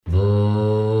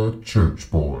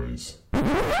church boys.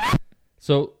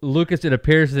 So, Lucas, it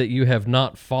appears that you have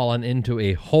not fallen into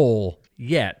a hole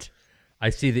yet. I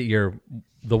see that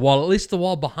the wall, at least the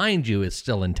wall behind you, is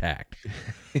still intact.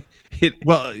 She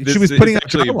was putting up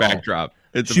actually drywall. a backdrop.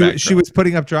 It's a She backdrop. was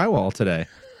putting up drywall today.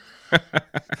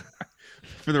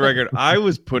 For the record, I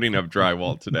was putting up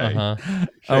drywall today. Uh-huh.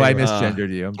 Oh, I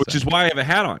misgendered you. Which is why I have a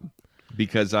hat on.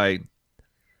 Because I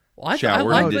Well,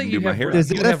 showered and didn't do my hair.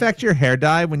 Does it affect your hair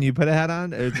dye when you put a hat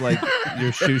on? It's like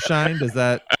your shoe shine. Does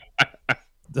that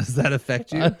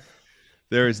affect you?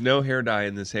 There is no hair dye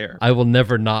in this hair. I will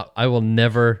never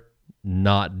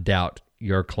not doubt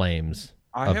your claims.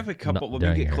 I have a couple.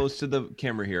 Let me get close to the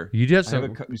camera here. You just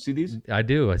you see these? I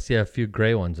do. I see a few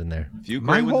gray ones in there.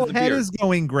 My whole head is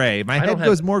going gray. My head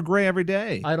goes more gray every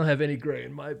day. I don't have any gray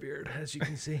in my beard, as you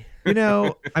can see. You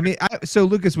know, I mean, so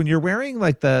Lucas, when you're wearing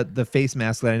like the face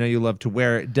mask that I know you love to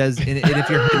wear, and if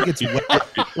your head gets wet,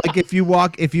 like if you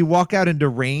walk out into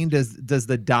rain, does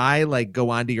the dye like go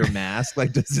onto your mask?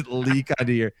 Like does it leak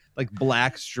onto your like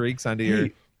black streaks onto your?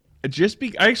 I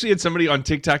actually had somebody on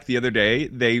TikTok the other day.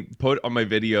 They put on my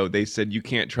video. They said you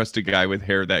can't trust a guy with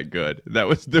hair that good. That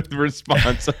was the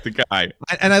response of the guy.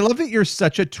 And I love that you're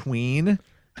such a tween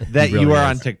that really you are is.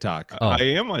 on TikTok. I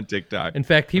am on TikTok. In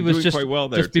fact, he was doing just quite well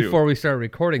there, just before we started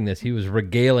recording this. He was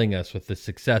regaling us with the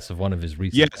success of one of his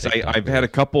recent. Yes, I've had a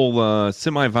couple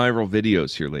semi-viral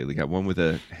videos here lately. Got one with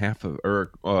a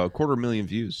quarter million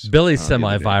views. Billy's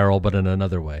semi-viral, but in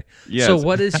another way. Yes. So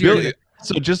what is your?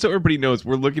 So just so everybody knows,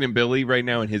 we're looking at Billy right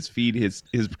now, and his feed, his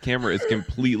camera is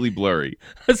completely blurry.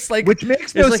 It's like which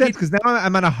makes no sense because now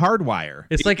I'm on a hardwire.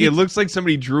 It's like it looks like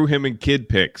somebody drew him in kid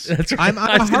pics. That's right. I'm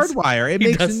on a hardwire. It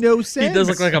makes no sense. He does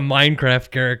look like a Minecraft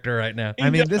character right now.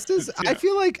 I mean, this is. I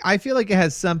feel like it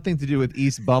has something to do with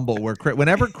East Bumble, where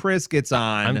whenever Chris gets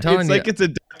on, I'm telling you, it's a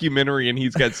documentary, and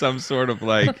he's got some sort of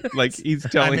like he's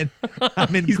telling.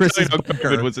 I'm in he's Chris's telling how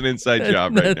COVID was an inside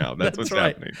job right now. That's what's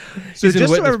right. happening. So He's in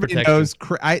just so witness everybody protection. knows,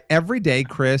 every day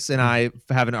Chris and I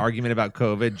have an argument about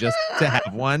COVID just to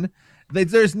have one.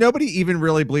 There's nobody even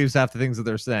really believes half the things that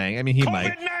they're saying. I mean, he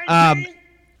might. And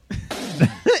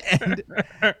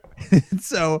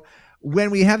so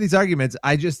when we have these arguments,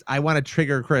 I want to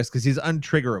trigger Chris because he's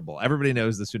untriggerable. Everybody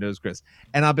knows this who knows Chris.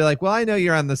 And I'll be like, well, I know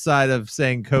you're on the side of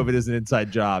saying COVID is an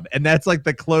inside job. And that's like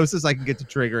the closest I can get to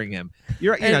triggering him.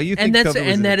 You think COVID was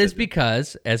an that is inside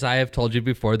because, as I have told you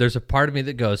before, there's a part of me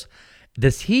that goes,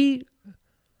 does he?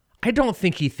 I don't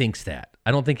think he thinks that.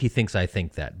 I don't think he thinks I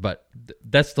think that. But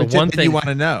that's the one thing you want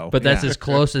to know. But that's as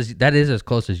close as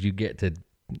you get to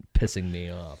pissing me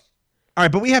off. All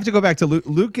right, but we have to go back to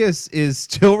Lucas is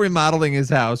still remodeling his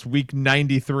house, week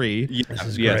 93.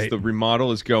 Yes, the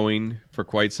remodel is going for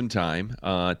quite some time.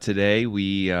 Today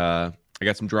I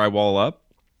got some drywall up,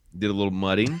 did a little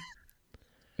mudding.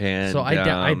 And so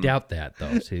I doubt that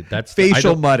though. See, that's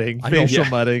facial mudding. I don't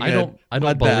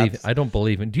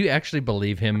believe him. Do you actually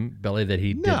believe him, Billy, that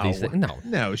he did these things?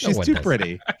 No, she's too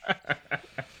pretty.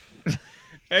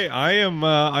 Hey,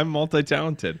 I'm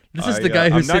multi-talented. This is the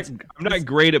guy who I'm not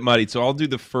great at muddy, so I'll do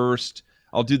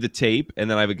the tape,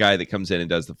 and then I have a guy that comes in and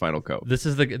does the final coat. This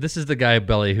is the guy,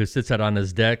 Billy, who sits out on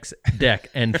his deck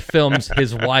and films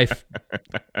his wife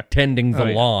tending the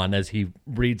lawn as he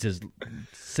reads his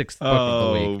 6th book of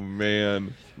the week. Oh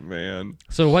man.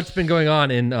 So what's been going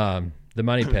on in the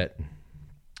money pit?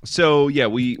 So yeah,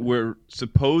 we're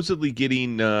supposedly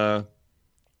getting.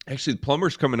 Actually, the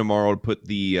plumber's coming tomorrow to put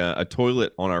a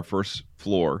toilet on our first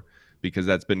floor because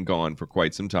that's been gone for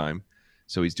quite some time.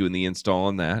 So he's doing the install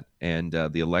on that, and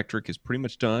the electric is pretty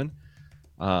much done.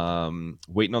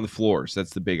 Waiting on the floors.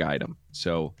 That's the big item.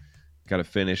 So got to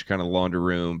finish kind of laundry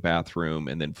room, bathroom,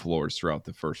 and then floors throughout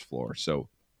the first floor. So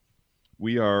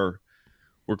we're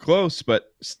close,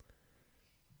 but still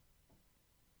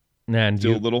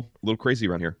a little crazy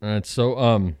around here.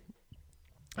 So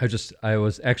I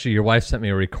was actually, your wife sent me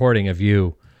a recording of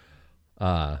you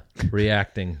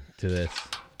reacting to this.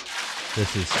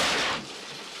 This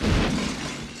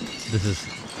is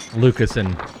Lucas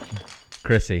and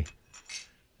Chrissy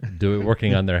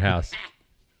working on their house.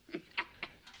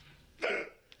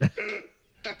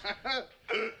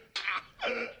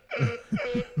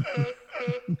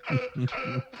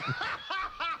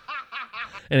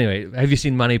 Anyway, have you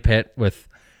seen Money Pit with?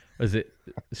 Was it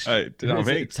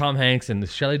Tom Hanks and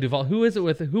Shelley Duvall? Who is it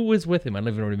with? Who was with him? I don't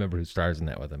even remember who stars in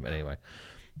that with him. But anyway,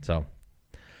 so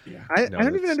yeah, I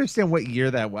don't even understand what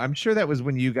year that was. I'm sure that was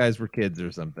when you guys were kids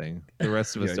or something. The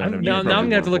rest of us don't. Now I'm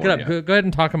gonna have to look it up. Yeah. Go ahead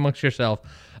and talk amongst yourself.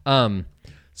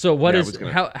 So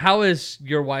how is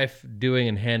your wife doing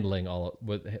and handling all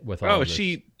with all of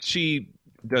this? She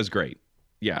does great.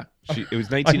 Yeah, it was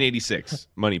 1986.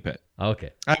 Money Pit. Okay.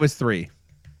 I was 3.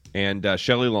 And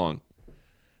Shelley Long.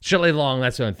 Shelley Long,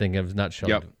 that's what I'm thinking of, not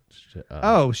Shelley.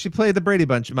 Yep. She played the Brady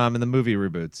Bunch mom in the movie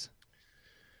reboots.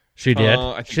 She did.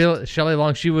 I think Shelley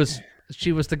Long, she was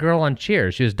the girl on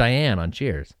Cheers. She was Diane on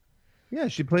Cheers. Yeah,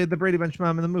 she played the Brady Bunch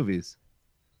mom in the movies.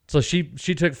 So she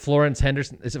took Florence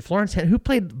Henderson. Is it Florence? Who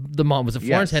played the mom? Was it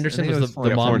Florence Henderson? I think Was it was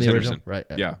the mom Florence in the original? Henderson.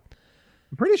 Right. Yeah.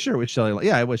 I'm pretty sure it was Shelley Long.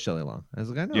 Yeah, it was Shelley Long. I was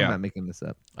like, I know I'm not making this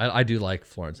up. I do like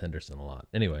Florence Henderson a lot.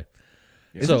 Anyway.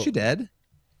 Isn't she dead?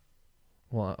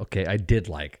 Well, okay, I did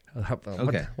like.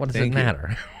 Okay. What does Thank it you.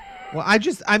 matter? Well,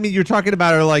 I mean, you're talking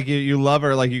about her like you love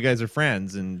her, like you guys are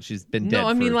friends, and she's been dead. No,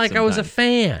 I mean, for like some I was time. a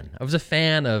fan. I was a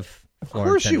fan of Of Florence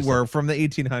course you Henderson. were, from the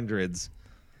 1800s,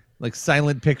 like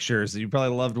silent pictures. You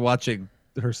probably loved watching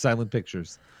her silent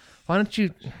pictures. Why don't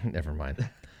you? Never mind.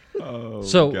 Oh,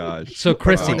 So, gosh. so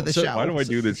Chrissy, Wow. so, Why do I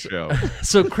do this show?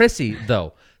 so Chrissy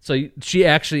though, so she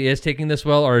actually is taking this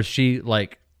well, or is she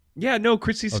like? Yeah, no,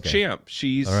 Chrissy's Okay. a champ.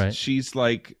 She's All right. she's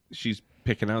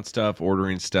picking out stuff,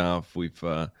 ordering stuff. We've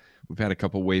had a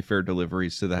couple Wayfair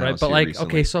deliveries to the Right, house. but here like,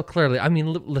 recently. okay, so clearly, I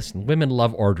mean, listen, women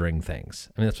love ordering things.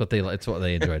 I mean, it's what they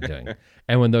enjoy doing.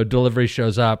 And when the delivery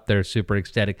shows up, they're super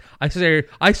ecstatic. I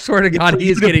swear to God, for he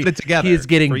you is to getting, put it together. he is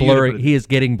getting For you to blurry. put it- He is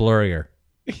getting blurrier,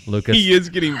 Lucas. he is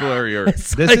getting blurrier.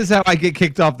 It's This like- is how I get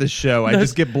kicked off the show. I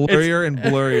just get blurrier and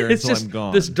blurrier it's until just I'm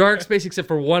gone. this dark space, except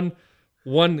for one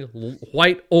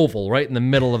white oval right in the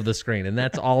middle of the screen, and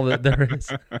that's all that there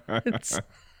is.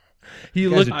 You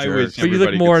guys look, are I wish but you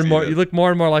everybody look more could and see more. this. You look more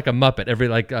and more like a Muppet. Every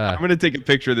like I'm gonna take a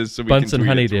picture of this so we Bunsen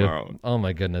can tweet it Honeydew. tomorrow. Oh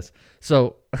my goodness!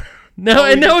 So no, Oh,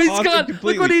 and he now just he's lost it gone. Look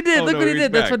completely. what he did. Oh, Look no, what he he's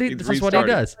did. That's back. what he. He's That's what he restarted.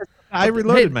 does. I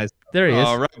reloaded Hey, myself. There he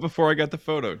is. Right before I got the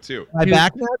photo too. Am I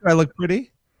back now? Do I look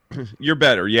pretty? You're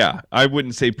better, yeah. I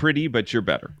wouldn't say pretty, but you're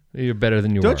better. You're better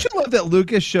than you Don't were. you love that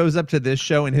Lucas shows up to this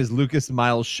show in his Lucas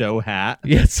Miles show hat?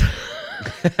 Yes.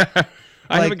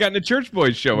 I haven't gotten a Church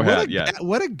Boys show What hat a, yet.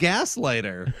 what a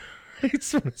gaslighter.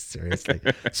 Seriously.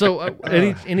 So,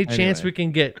 any chance Anyway. we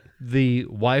can get the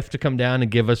wife to come down and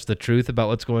give us the truth about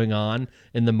what's going on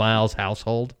in the Miles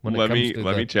household when it Let comes me to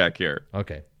let me check here.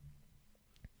 Okay.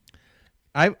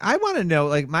 I want to know,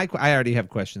 like, I already have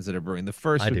questions that are brewing. The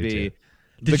first I would do, be, too.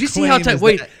 Did you see how tight?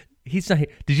 Wait, he's not here.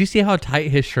 Did you see how tight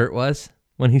his shirt was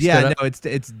when he stood up? no, it's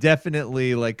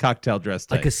definitely like cocktail dress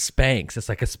type. Like a Spanx. It's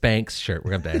like a Spanx shirt.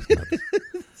 We're gonna have to ask him about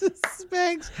this.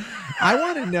 Spanx. I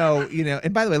want to know,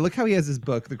 and by the way, look how he has his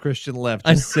book, The Christian Left,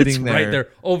 I know, just sitting it's there, right there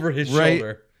over his Right.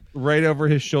 shoulder. right over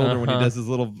his shoulder when he Uh-huh. does his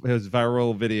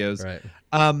viral videos. Right.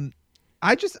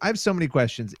 I have so many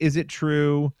questions. Is it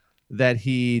true that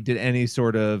he did any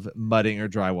sort of mudding or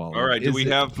drywalling? All right, do we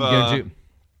have Gonna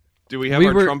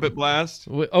our were- trumpet blast?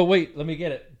 Oh wait, let me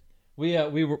get it. We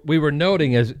were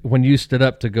noting as when you stood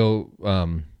up to go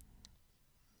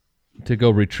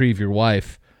retrieve your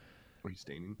wife. Are you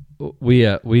staining?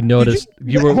 We noticed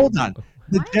you were. Hold on.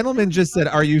 The gentleman just said,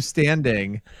 "Are you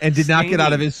standing?" and did not get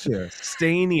out of his chair.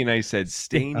 Staining, I said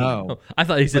staining. Oh, I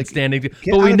thought he said Like, standing. get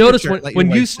But out we of noticed your when, chair, let when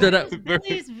your you wife- stood up.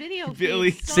 Billy's video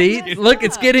Billy, feed so See, messed look,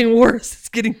 it's up. getting worse. It's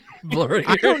getting blurry.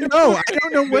 I don't know. I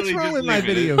don't know what's Billy, wrong just with my leave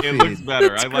it. video It looks feed. better.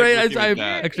 That's I like great. looking I at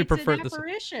that. actually It's prefer an this.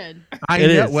 apparition. I It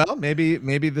know. is. Well,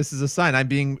 maybe this is a sign.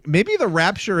 Maybe the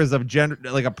rapture is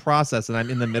like a process, and I'm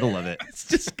in the middle of it. It's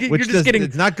just you're Which just getting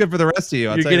it's not good for the rest of you.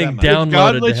 I'll you're tell you getting that much. down-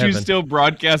 God Downloaded to lets you heaven. still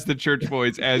broadcast the Church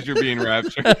Boys as you're being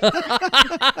raptured.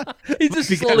 he's just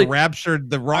He slowly. got raptured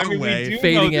the wrong I mean, way. we do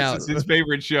Fading know out. this is his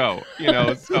favorite show,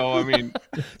 So I mean,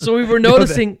 So we were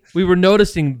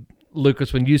noticing,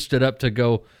 Lucas, when you stood up to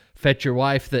go fetch your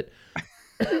wife. That.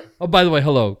 Oh, by the way,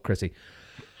 hello, Chrissy.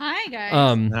 Hi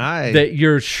guys. Nice. That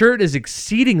your shirt is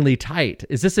exceedingly tight.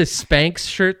 Is this a Spanx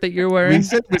shirt that you're We wearing?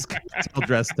 said it was cocktail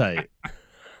dress tight.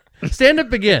 Stand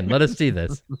up again. Let us see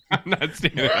this. I'm not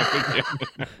standing up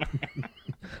again.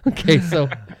 Okay,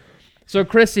 so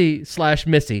Chrissy /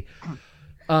 Missy,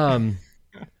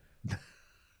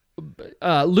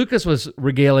 Lucas was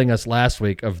regaling us last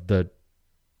week of the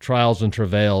trials and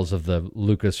travails of the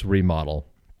Lucas remodel.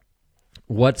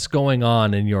 What's going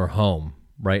on in your home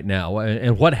right now,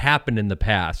 and what happened in the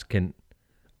past?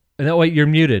 No, wait, you're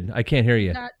muted. I can't hear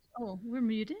you. We're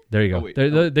muted. There you go. Oh, wait.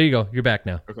 There you go. You're back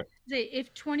now. Say,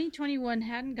 if 2021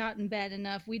 hadn't gotten bad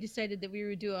enough, we decided that we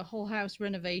would do a whole house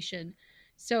renovation.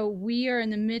 So we are in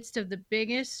the midst of the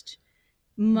biggest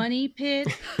money pit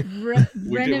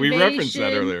renovation we referenced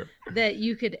that earlier. that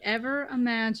you could ever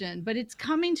imagine. But it's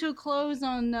coming to a close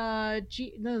on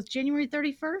January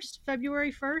 31st,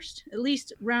 February 1st, at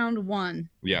least round 1.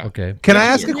 Yeah. Okay. Can I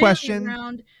Yeah, ask a Maybe question?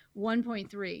 Round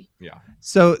 1.3. Yeah.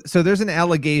 So there's an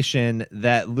allegation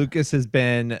that Lucas has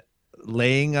been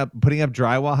putting up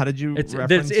drywall. How did you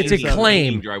reference it's a yourself?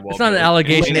 claim. Drywall, It's not an Billy.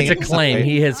 allegation. It's a Laying- claim.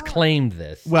 He has claimed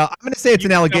this. Well, I'm going to say it's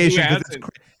an allegation because it's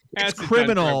Hasn't done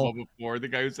criminal. drywall before. The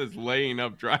guy who says laying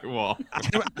up drywall.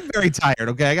 I'm very tired.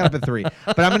 Okay, I got up at 3,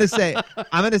 but I'm gonna say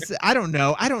I don't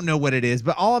know what it is,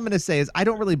 but all I'm gonna say is I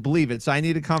don't really believe it, so I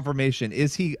need a confirmation.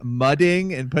 Is he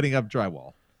mudding and putting up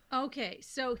drywall? Okay,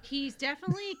 so he's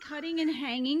definitely cutting and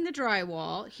hanging the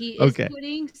drywall. He is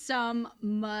putting some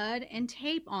mud and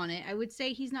tape on it. I would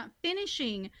say he's not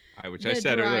finishing. Which I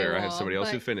said earlier. I have somebody else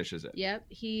who finishes it. Yep,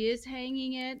 he is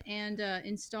hanging it and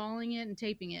installing it and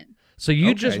taping it. So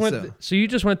you just went. So you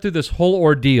just went through this whole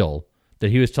ordeal that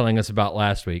he was telling us about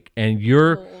last week, and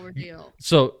your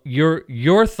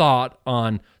thought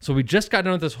on. So we just got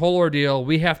done with this whole ordeal.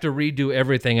 We have to redo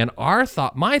everything, and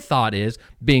my thought is,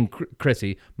 being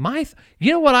Chrissy,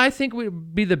 you know what I think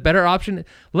would be the better option?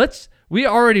 We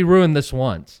already ruined this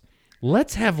once.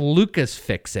 Let's have Lucas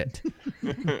fix it.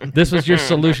 This was your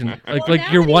solution.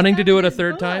 Like you're wanting to do it a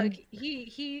third time.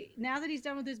 He now that he's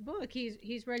done with his book,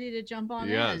 he's ready to jump on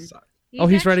Yes. in.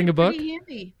 He's writing a book.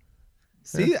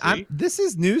 See, this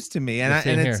is news to me, and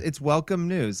it's welcome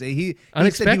news. He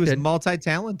said he was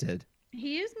multi-talented.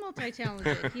 He is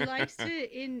multi-talented. He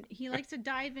likes to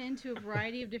dive into a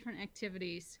variety of different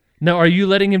activities. Now, are you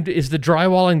letting him? Is the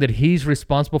drywalling that he's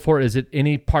responsible for? Is it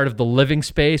any part of the living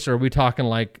space, or are we talking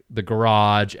like the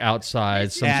garage, outside,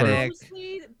 This some is sort of?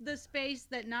 mostly the space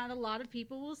that not a lot of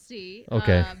people will see.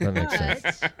 Okay, that makes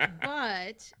sense.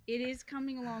 But it is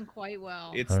coming along quite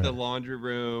well. It's the laundry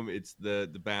room. It's the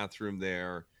bathroom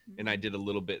there, and I did a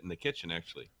little bit in the kitchen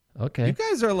actually. Okay. You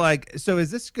guys are like, so is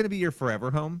this going to be your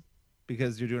forever home?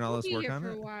 Because you're doing all this work on it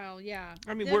it? for a while, yeah.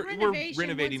 I mean, The we're renovation,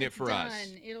 renovating once it for it's us.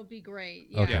 done, it'll be great.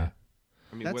 Yeah. Okay.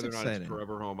 I mean, That's whether or not exciting. it's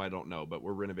forever home, I don't know, but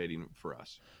we're renovating it for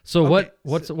us. So Okay,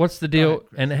 what's the deal?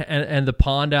 ahead, and the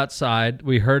pond outside.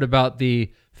 We heard about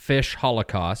the fish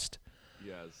holocaust.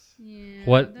 Yes. Yeah,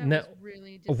 What that ne- was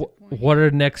really disappointing. What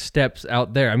are next steps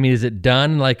out there? I mean, is it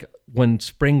done? Like when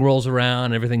spring rolls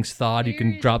around, everything's thawed. You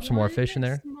can There drop is some more one fish in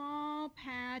there. Small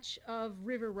patch of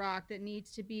river rock that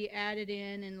needs to be added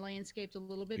in and landscaped a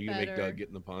little bit Are you gonna better. make Doug get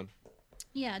in the pond?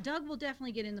 Yeah, Doug will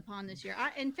definitely get in the pond this year.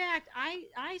 In fact,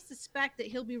 I suspect that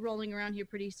he'll be rolling around here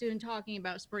pretty soon talking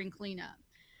about spring cleanup.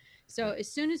 So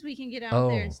as soon as we can get out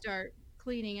there and start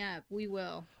cleaning up, we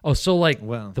will. Oh, so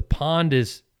Well. the pond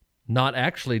is not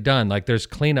actually done. Like there's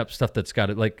cleanup stuff that's got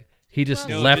it. Like he just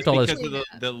Well, left all his. because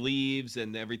of the leaves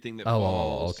and everything that Oh,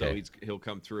 falls. okay. So he'll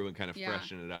come through and kind of Yeah.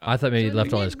 freshen it up. I thought maybe So he in left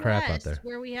the all his crap out Midwest, there.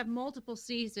 where we have multiple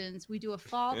seasons, we do a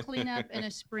fall cleanup and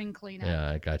a spring cleanup. Yeah,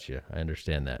 I got you. I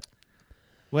understand that.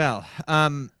 Well,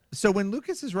 so when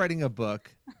Lucas is writing a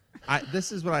book,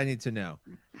 this is what I need to know.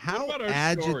 How What about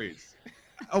our stories?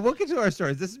 Oh, we'll get to our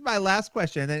stories. This is my last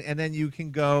question, and then you can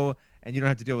go, and you don't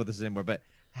have to deal with this anymore. But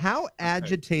how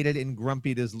agitated and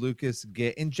grumpy does Lucas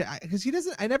get? Because he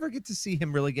doesn't. I never get to see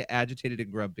him really get agitated and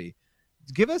grumpy.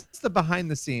 Give us the behind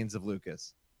the scenes of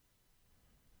Lucas.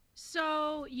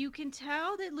 So you can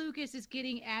tell that Lucas is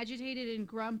getting agitated and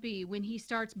grumpy when he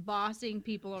starts bossing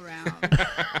people around. Hey,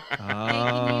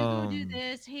 can you go do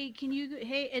this? Hey, can you?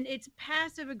 Hey, and it's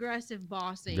passive aggressive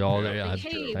bossing. Yeah,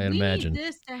 Hey, I we imagine. need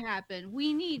this to happen.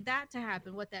 We need that to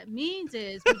happen. What that means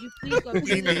is, would you please go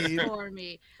do this for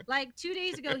me? Like 2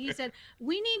 days ago, he said,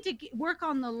 we need to work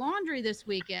on the laundry this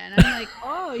weekend. I'm like,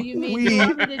 oh, you mean you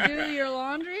want me to do your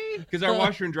laundry? Because our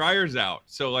washer and dryer's out.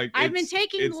 So like I've been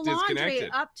taking it's the laundry disconnected.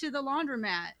 up to the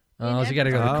laundromat. Oh, so you got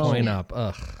to go to clean up.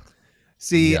 Ugh.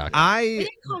 See, Yuck. It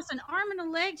costs an arm and a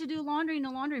leg to do laundry in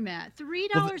a laundromat.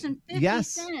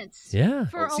 $3.50. Yeah.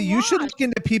 For a See, you should wash. look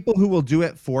into people who will do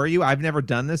it for you. I've never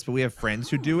done this, but we have friends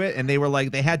who do it, and they were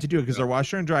like, they had to do it because their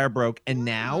washer and dryer broke, and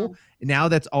now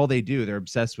that's all they do. They're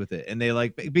obsessed with it, and they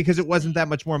like because it wasn't that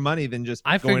much more money than just.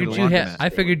 I going figured to the laundromat. I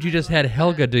figured you just had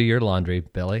Helga do your laundry,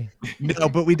 Billy. No,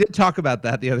 but we did talk about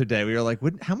that the other day. We were like,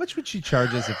 how much would she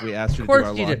charge us if we asked her Of to do our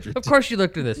course you laundry? did. Of course you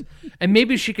looked at this, and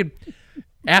maybe she could.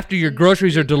 After your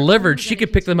groceries are delivered, she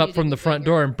could pick them up from the front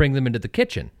door and bring them into the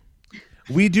kitchen.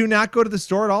 We do not go to the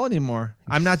store at all anymore.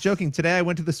 I'm not joking. Today I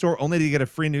went to the store only to get a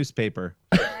free newspaper.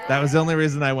 That was the only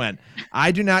reason I went.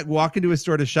 I do not walk into a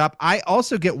store to shop. I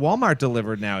also get Walmart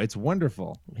delivered now. It's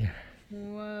wonderful.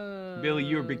 Whoa. Billy,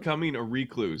 you're becoming a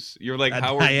recluse. You're like I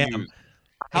Howard am. Hughes.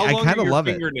 How I long kinda are your love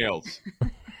it. fingernails?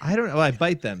 I don't know. I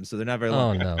bite them, so they're not very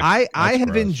long. Oh no. I have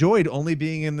gross. enjoyed only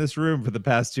being in this room for the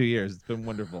past 2 years. It's been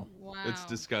wonderful. Wow. It's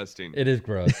disgusting. It is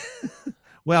gross.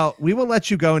 Well, we will let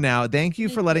you go now. Thank you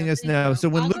for letting us know. So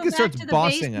when I'll go Lucas back starts to the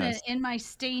bossing basement us, in my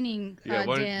staining Yeah,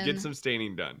 why don't you den. get some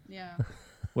staining done. Yeah.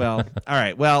 well, all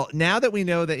right. Well, now that we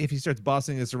know that if he starts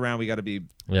bossing us around, we got to be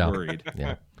Yeah. worried.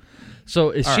 Yeah. So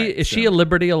is she a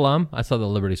Liberty alum? I saw the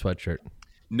Liberty sweatshirt.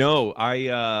 No, I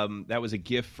that was a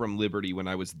gift from Liberty when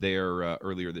I was there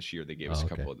earlier this year. They gave us a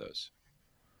couple of those.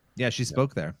 Yeah, she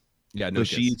spoke there. Yeah, no,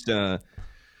 Lucas.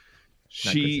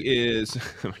 she is.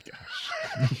 Oh my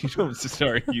gosh! You don't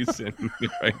start using the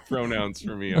right pronouns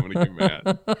for me. I'm gonna get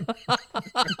mad.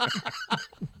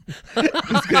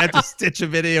 Just gonna have to stitch a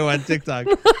video on TikTok.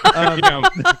 I'm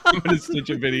gonna stitch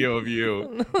a video of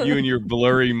you and your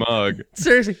blurry mug.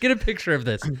 Seriously, get a picture of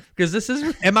this because this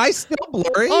is. Am I still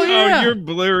blurry? Oh, yeah. Oh, you're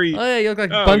blurry. Oh yeah, you look like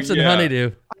Bunsen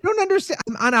Honeydew. I don't understand.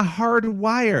 I'm on a hard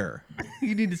wire.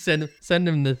 You need to send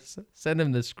him this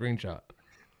screenshot.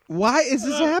 Why is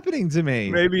this happening to me?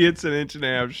 Maybe it's an inch and a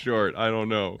half short. I don't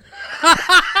know.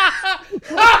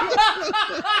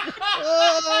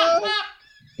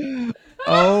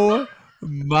 Oh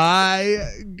my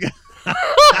God.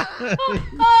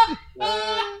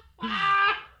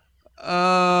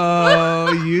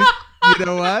 Oh, you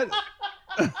know what?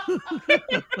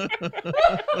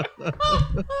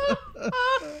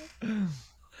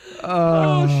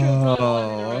 Oh,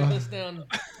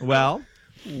 well,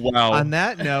 wow. On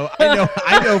that note,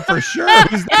 I know for sure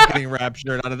who's not getting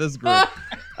raptured out of this group.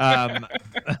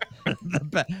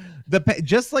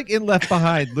 Just like in Left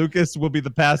Behind, Lucas will be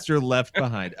the pastor left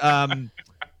behind.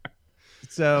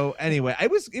 So anyway,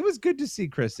 it was good to see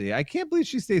Chrissy. I can't believe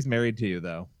she stays married to you,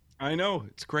 though. I know,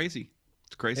 it's crazy.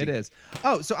 It's crazy. It is.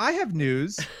 Oh, so I have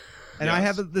news. And I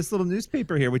have this little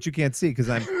newspaper here, which you can't see because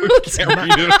I'm. Can't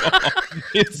read it all.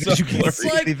 It's so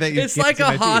it's like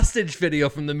a hostage video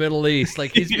from the Middle East.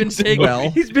 Like he's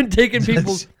been taking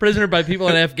people prisoner by people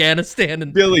in Afghanistan.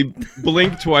 And Billy,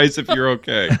 blink twice if you're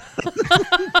okay.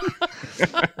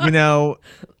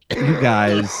 You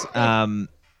guys,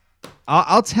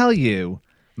 I'll tell you,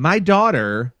 my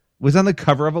daughter was on the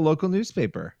cover of a local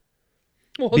newspaper.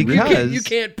 Well, because you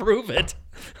can't prove it.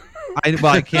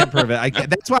 I can't prove it.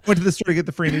 That's why I went to the store to get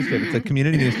the free newspaper. It's a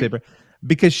community newspaper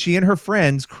because she and her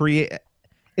friends create.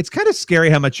 It's kind of scary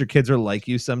how much your kids are like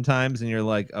you sometimes, and you're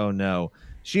like, oh no.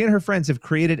 She and her friends have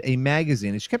created a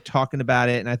magazine, and she kept talking about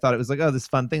it, and I thought it was like, oh, this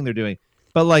fun thing they're doing.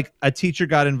 But like a teacher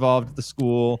got involved at the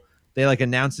school. They like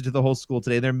announced it to the whole school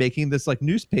today. They're making this like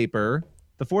newspaper,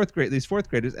 these fourth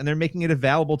graders, and they're making it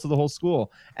available to the whole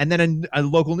school. And then a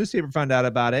local newspaper found out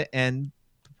about it and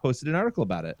posted an article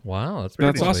about it. Wow,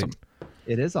 that's awesome.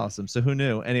 It is awesome. So who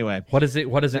knew? Anyway, what does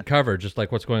it cover? Just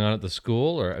like what's going on at the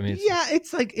school, or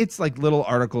it's like little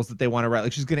articles that they want to write.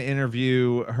 Like she's going to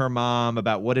interview her mom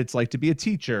about what it's like to be a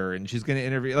teacher, and she's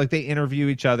going to they interview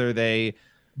each other. Then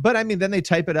they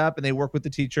type it up and they work with the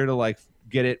teacher to like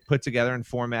get it put together and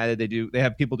formatted. They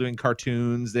have people doing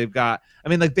cartoons. They've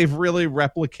really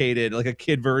replicated like a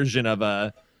kid version of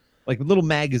a like little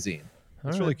magazine.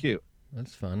 It's really cute.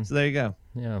 That's fun. So there you go.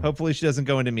 Yeah. Hopefully she doesn't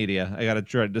go into media. I got to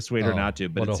try to dissuade her not to,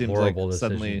 but it seems like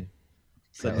suddenly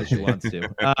she wants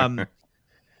to.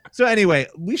 So anyway,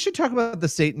 we should talk about the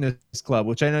Satanist Club,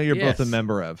 which I know you're both a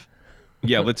member of.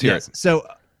 Yeah, let's hear it. So,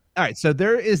 all right. So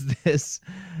there is this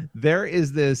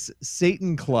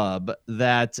Satan Club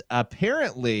that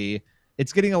apparently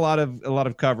it's getting a lot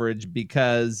of coverage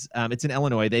because it's in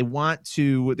Illinois. They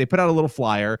put out a little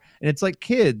flyer and it's like,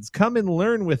 kids, come and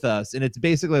learn with us. And it's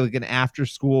basically like an after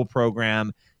school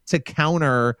program to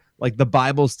counter like the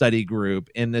Bible study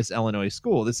group in this Illinois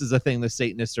school. This is a thing the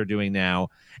Satanists are doing now.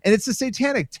 And it's a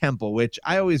satanic temple, which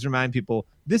I always remind people,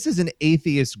 this is an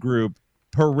atheist group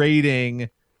parading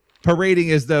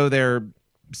as though they're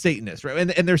Satanists,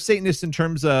 right? And they're Satanists in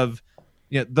terms of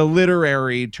the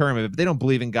literary term of it, but they don't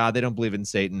believe in God. They don't believe in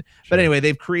Satan. Sure. But anyway,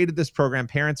 they've created this program.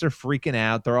 Parents are freaking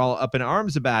out. They're all up in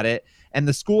arms about it. And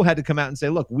the school had to come out and say,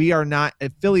 look, we are not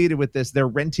affiliated with this. They're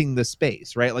renting the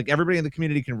space, right? Like everybody in the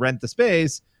community can rent the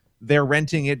space. They're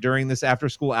renting it during this after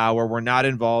school hour. We're not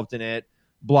involved in it,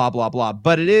 blah, blah, blah.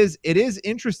 But it is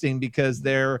interesting because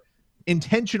they're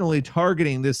intentionally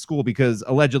targeting this school because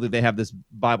allegedly they have this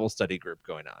Bible study group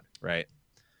going on, right?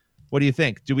 What do you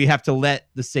think? Do we have to let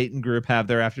the Satan group have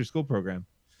their after-school program?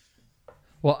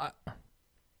 Well,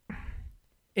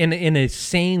 in a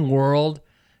sane world,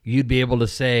 you'd be able to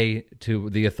say to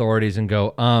the authorities and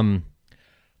go,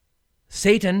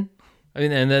 Satan. I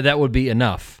mean, and that would be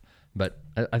enough. But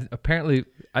apparently,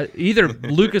 either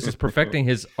Lucas is perfecting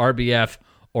his RBF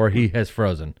or he has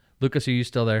frozen. Lucas, are you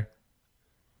still there?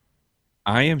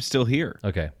 I am still here.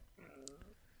 Okay.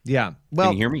 Yeah.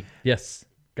 Well, can you hear me? Yes.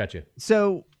 Got you.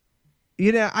 So,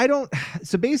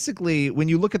 so basically, when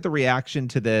you look at the reaction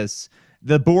to this,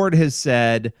 the board has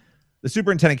said, the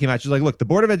superintendent came out. She's like, look, the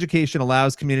Board of Education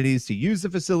allows communities to use the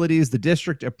facilities. The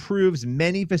district approves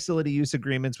many facility use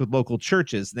agreements with local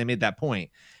churches. And they made that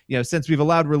point. Since we've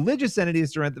allowed religious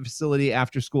entities to rent the facility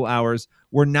after school hours,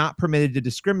 we're not permitted to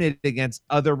discriminate against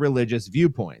other religious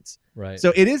viewpoints. Right.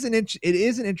 So it is an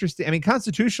interesting, I mean,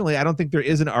 constitutionally, I don't think there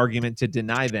is an argument to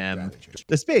deny them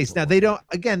the space. Now, they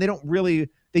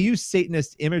use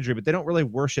Satanist imagery, but they don't really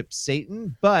worship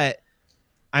Satan. But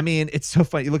I mean, it's so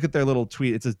funny. You look at their little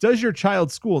tweet. It says, does your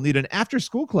child's school need an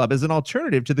after-school club as an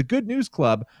alternative to the Good News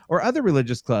Club or other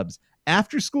religious clubs?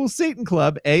 After-school Satan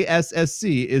Club,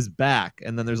 ASSC, is back.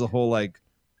 And then there's a whole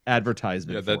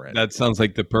advertisement for it. That sounds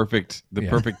like the perfect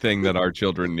thing that our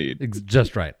children need.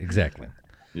 Just right. Exactly.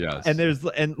 Yes.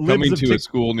 And coming to a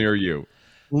school near you.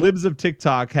 Libs of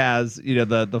TikTok has,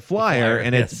 the flyer,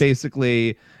 and it's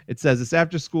basically, it says this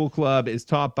after school club is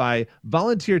taught by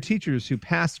volunteer teachers who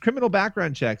passed criminal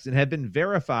background checks and have been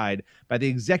verified by the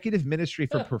Executive Ministry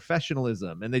for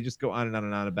Professionalism. And they just go on and on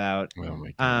and on about,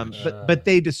 but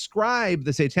they describe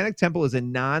the Satanic Temple as a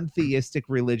non-theistic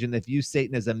religion that views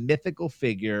Satan as a mythical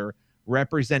figure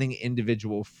representing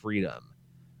individual freedom.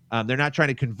 They're not trying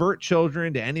to convert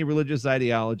children to any religious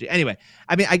ideology. Anyway,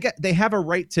 I mean, I get they have a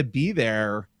right to be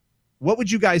there. What would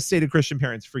you guys say to Christian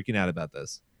parents freaking out about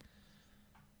this?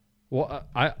 Well,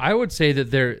 I would say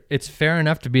that it's fair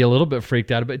enough to be a little bit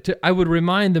freaked out, but I would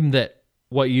remind them that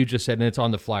what you just said, and it's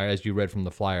on the flyer, as you read from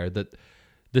the flyer, that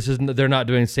they're not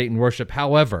doing Satan worship.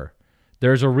 However,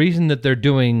 there's a reason that they're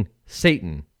doing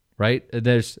Satan, right?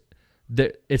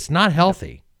 It's not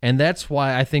healthy, and that's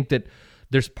why I think that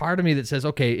there's part of me that says,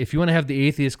 okay, if you want to have the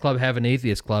atheist club, have an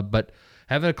atheist club, but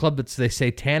having a club that's the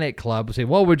satanic club, say,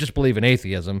 well, we just believe in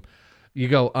atheism. You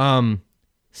go,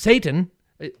 Satan.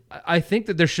 I think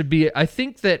that there should be. I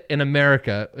think that in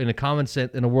America, in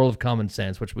a world of common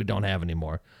sense, which we don't have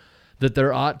anymore, that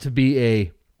there ought to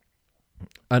be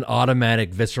an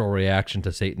automatic visceral reaction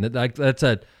to Satan. That's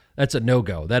a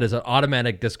no-go. That is an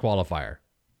automatic disqualifier,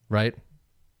 right?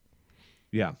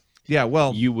 Yeah. Yeah.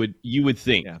 Well, you would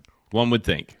think. Yeah. One would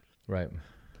think. Right.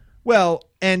 Well,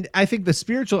 and I think the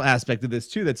spiritual aspect of this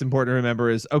too that's important to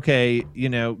remember is, okay,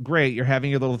 great, you're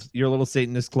having your little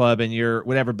Satanist club and your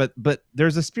whatever, but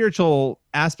there's a spiritual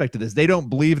aspect to this. They don't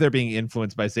believe they're being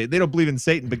influenced by Satan. They don't believe in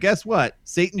Satan, but guess what?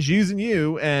 Satan's using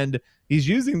you, and he's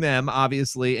using them,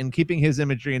 obviously, and keeping his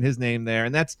imagery and his name there.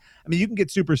 And you can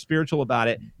get super spiritual about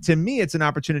it. To me, it's an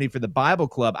opportunity for the Bible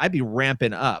club. I'd be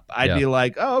ramping up. I'd be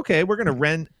like, oh, okay, we're going to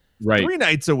rent 3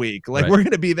 nights a week. We're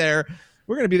going to be there.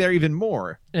 We're going to be there even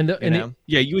more.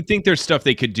 You would think there's stuff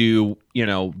they could do,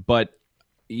 but,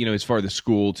 as far as the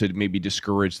school to maybe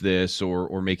discourage this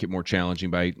or make it more challenging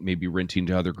by maybe renting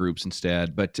to other groups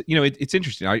instead. But, it's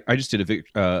interesting. I just did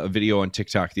a video on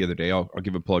TikTok the other day. I'll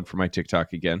give a plug for my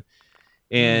TikTok again.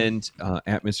 And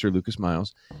at Mr. Lucas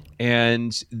Miles.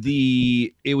 And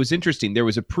it was interesting. There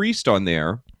was a priest on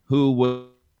there who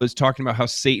was talking about how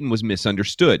Satan was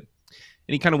misunderstood.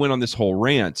 And he kind of went on this whole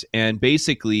rant, and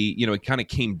basically, it kind of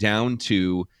came down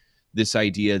to this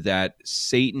idea that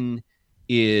Satan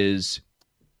is,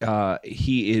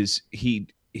 he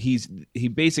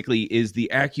basically is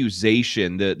the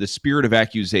accusation, the spirit of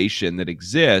accusation that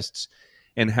exists,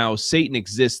 and how Satan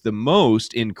exists the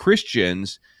most in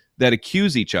Christians that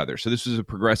accuse each other. So this was a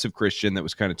progressive Christian that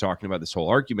was kind of talking about this whole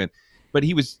argument, but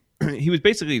he was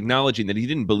basically acknowledging that he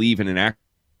didn't believe in an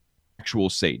actual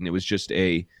Satan. It was just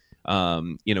a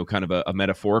kind of a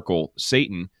metaphorical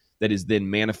Satan that is then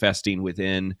manifesting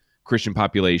within Christian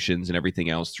populations and everything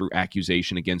else through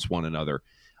accusation against one another.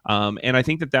 And I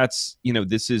think that's,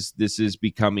 this is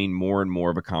becoming more and more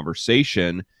of a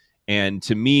conversation. And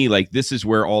to me, this is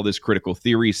where all this critical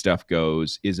theory stuff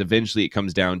goes, is eventually it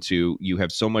comes down to you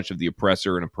have so much of the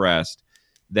oppressor and oppressed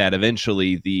that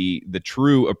eventually the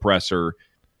true oppressor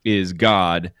is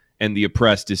God and the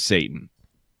oppressed is Satan.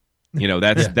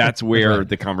 That's where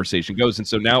the conversation goes. And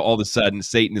so now all of a sudden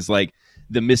Satan is like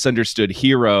the misunderstood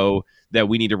hero that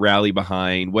we need to rally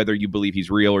behind, whether you believe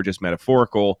he's real or just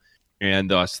metaphorical, and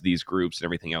thus these groups and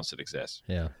everything else that exists.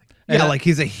 Yeah. Yeah,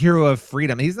 he's a hero of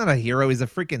freedom. He's not a hero, he's a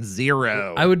freaking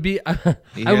zero. I would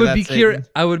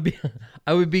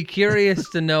be curious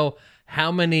to know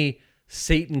how many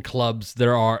Satan clubs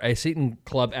there are, a Satan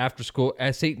club after school,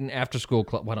 a Satan after school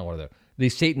club. What are there?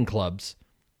 These Satan clubs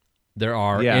there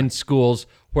are in schools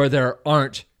where there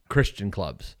aren't Christian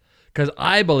clubs. Because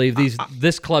I believe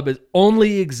this club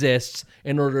only exists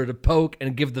in order to poke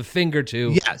and give the finger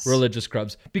to religious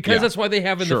clubs. Because that's why they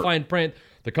have in the fine print,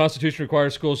 The Constitution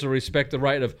requires schools to respect the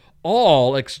right of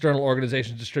all external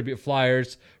organizations to distribute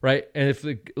flyers, right? And if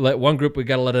we let one group, we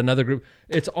got to let another group.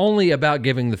 It's only about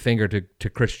giving the finger to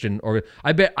Christian. Or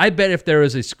I bet if there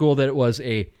was a school that was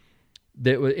in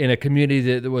a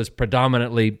community that was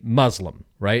predominantly Muslim,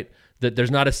 right? That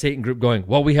there's not a Satan group going,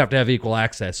 well, we have to have equal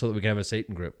access so that we can have a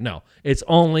Satan group. No, it's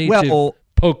only to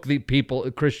poke the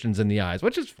Christians in the eyes,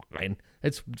 which is fine.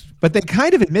 But they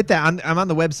kind of admit that. I'm on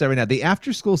the website right now. The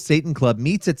After School Satan Club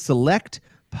meets at select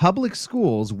public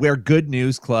schools where Good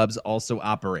News clubs also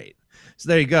operate. So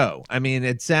there you go. I mean,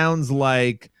 it sounds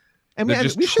like they're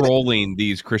just trolling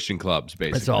these Christian clubs,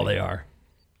 basically. That's all they are.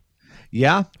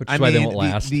 Yeah, which is why they won't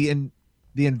last.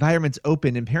 The environment's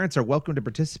open and parents are welcome to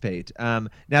participate. Now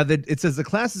it says the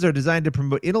classes are designed to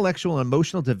promote intellectual and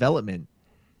emotional development.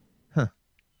 Huh.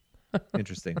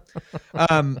 Interesting.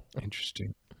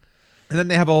 Interesting. And then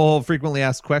they have a whole frequently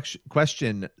asked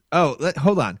question.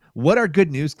 Hold on. What are Good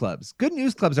News Clubs? Good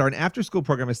News Clubs are an after-school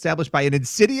program established by an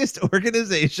insidious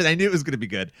organization, I knew it was going to be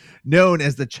good, known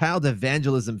as the Child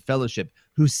Evangelism Fellowship,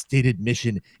 whose stated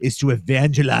mission is to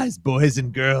evangelize boys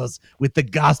and girls with the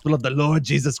gospel of the Lord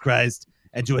Jesus Christ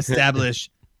and to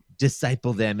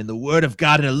disciple them in the word of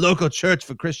God in a local church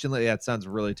for Christian. Yeah, it sounds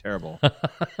really terrible. Oh,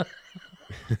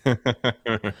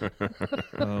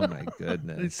 my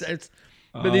goodness.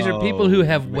 But these are people who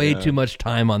have way too much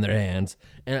time on their hands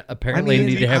and apparently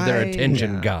need to have their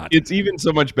attention got. It's even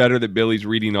so much better that Billy's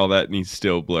reading all that and he's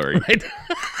still blurry. Right?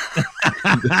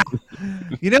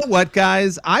 You know what,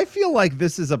 guys? I feel like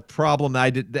this is a problem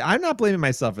that I'm not blaming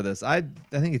myself for this. I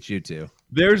think it's you two.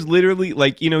 There's literally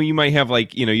you might have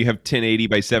you have 1080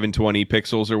 by 720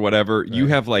 pixels or whatever. Right. You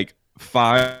have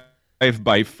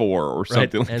 5x4 or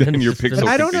something like that in your pixel configuration.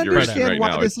 I don't understand right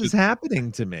why now. This is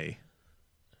happening to me.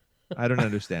 I don't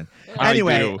understand. I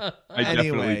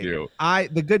definitely do.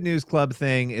 The Good News Club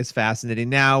thing is fascinating.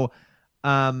 Now,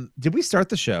 did we start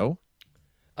the show?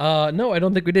 No, I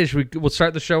don't think we did. We'll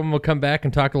start the show and we'll come back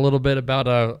and talk a little bit about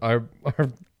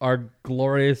our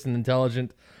glorious and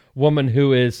intelligent woman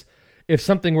who is, if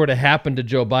something were to happen to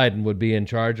Joe Biden, would be in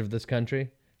charge of this country.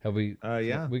 Have we?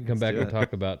 Yeah. We can come back and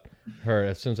talk about her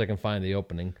as soon as I can find the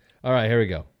opening. All right, here we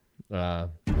go.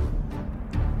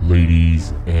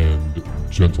 Ladies and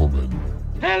gentlemen.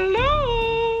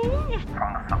 Hello!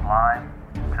 From the sublime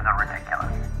to the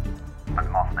ridiculous, but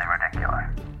mostly ridiculous.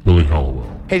 Billy Hallowell.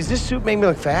 Hey, does this suit make me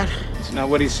look fat? It's not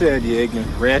what he said, you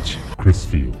ignorant wretch. Chris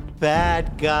Field.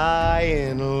 Bad guy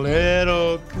in a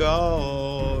little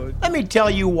coat. Let me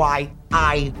tell you why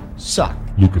I suck.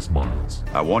 Lucas Miles.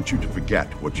 I want you to forget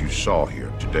what you saw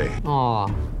here today. Aw,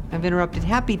 I've interrupted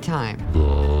happy time.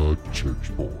 The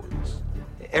Church Boys.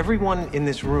 Everyone in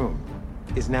this room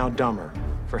is now dumber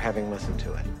for having listened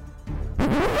to it.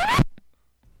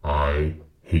 I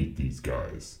hate these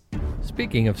guys.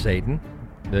 Speaking of Satan,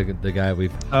 the guy we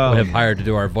have hired to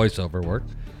do our voiceover work.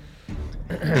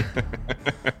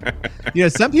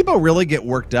 Some people really get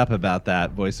worked up about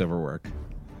that voiceover work.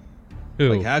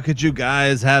 Who? Like, how could you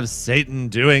guys have Satan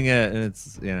doing it? And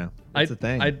it's it's a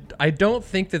thing. I don't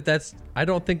think that's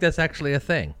actually a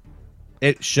thing.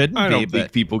 It shouldn't be. I don't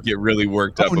think people get really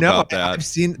worked up about that. I've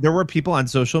seen there were people on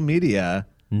social media.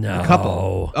 No. A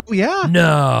couple. Oh yeah.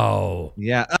 No.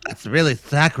 Yeah. It's really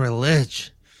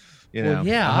sacrilege. Well,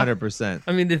 yeah. 100%.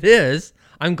 I mean, it is.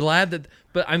 I'm glad that,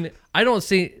 but I'm not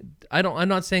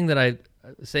saying that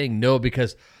saying no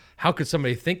because how could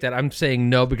somebody think that? I'm saying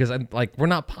no because I'm we're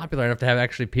not popular enough to have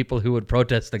actually people who would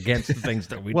protest against the things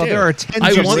that we do. Well, there are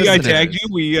tens of listeners. I tagged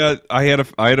you. I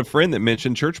had a friend that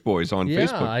mentioned Church Boys on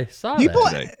Facebook. Yeah, I saw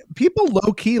that. People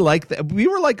low key like that. We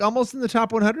were almost in the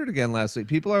top 100 again last week.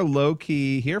 People are low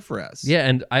key here for us. Yeah,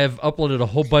 and I have uploaded a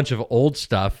whole bunch of old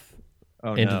stuff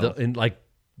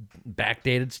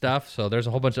backdated stuff. So there's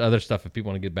a whole bunch of other stuff if people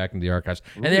want to get back into the archives.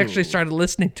 And they actually started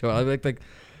listening to it.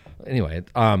 Anyway,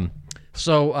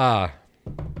 so by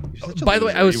the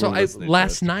way,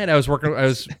 last night I was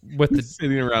with the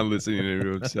sitting around listening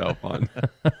to himself on.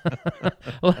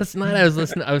 Last night I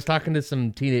was talking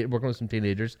to working with some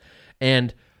teenagers,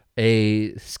 and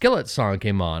a Skillet song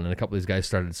came on, and a couple of these guys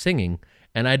started singing,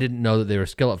 and I didn't know that they were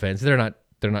Skillet fans. They're not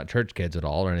church kids at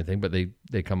all or anything, but they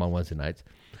come on Wednesday nights,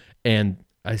 and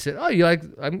I said, "Oh, you like?"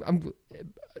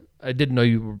 I didn't know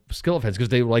you were Skillet fans because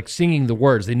they were singing the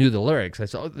words. They knew the lyrics. They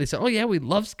said, "Oh yeah, we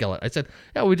love Skillet." I said,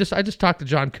 "Yeah, I just talked to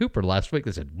John Cooper last week."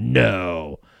 They said,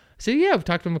 "No." I said, "Yeah, I've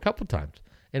talked to him a couple of times.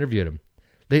 Interviewed him."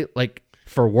 They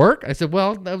for work. I said,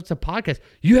 "Well, that was a podcast.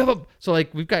 You have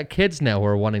we've got kids now who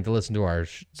are wanting to listen to our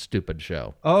stupid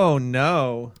show." Oh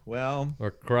no! Well, we're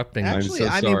corrupting. Actually,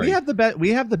 I'm so sorry. we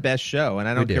have the best show, and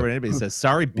I don't care what anybody says.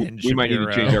 Sorry, Ben. We might need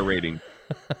to change our rating.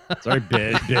 Sorry,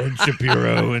 Ben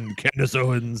Shapiro and Candace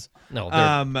Owens. No,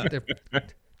 they're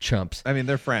chumps. I mean,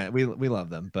 they're friends. We love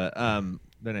them, but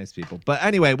they're nice people. But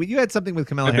anyway, you had something with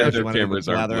Kamala I bet Harris. their You wanted to cameras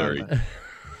aren't blather blurry. on.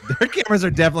 Their cameras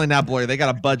are definitely not blurry. They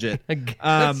got a budget.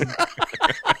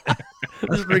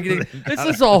 This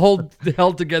is all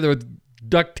held together with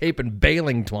duct tape and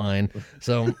baling twine.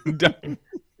 So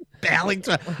baling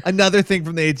twine, another thing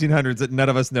from the 1800s that none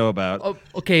of us know about. Oh,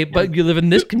 okay, but you live in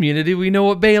this community. We know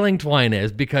what baling twine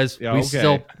is because we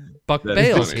still buck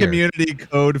bales. This community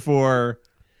code for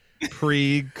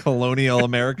pre-colonial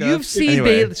America. You've seen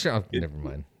anyway. oh, never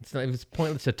mind. It's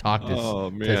pointless to talk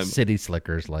to city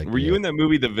slickers like. Were you in that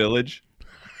movie, The Village?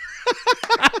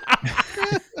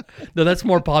 No, that's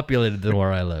more populated than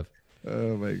where I live.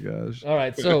 Oh my gosh! All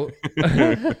right, so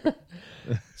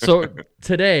so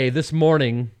today, this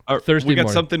morning, Thursday we got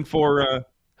morning, something for.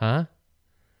 Huh?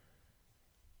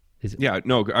 Yeah,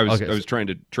 no, I was trying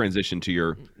to transition to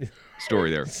your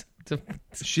story there.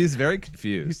 She's very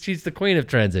confused. She's the queen of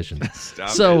transitions.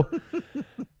 Stop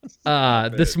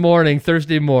it. This morning,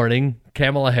 Thursday morning,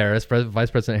 Kamala Harris,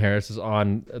 Vice President Harris, is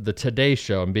on the Today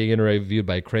Show and being interviewed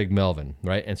by Craig Melvin,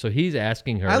 right? And so he's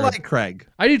asking her. I like Craig.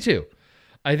 I do too.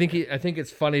 I think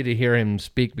it's funny to hear him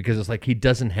speak because it's like he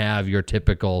doesn't have your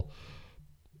typical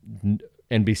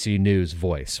NBC News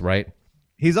voice, right?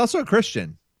 He's also a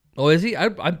Christian. Oh, is he?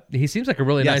 He seems like a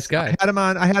really nice guy.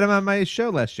 I had him on my show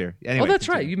last year. Anyway, that's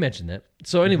right. You mentioned that.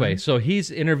 So anyway, so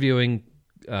he's interviewing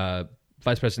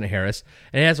Vice President Harris,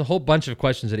 and he has a whole bunch of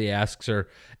questions that he asks her,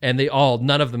 and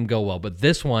none of them go well. But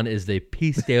this one is the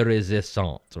piece de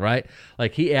resistance, right?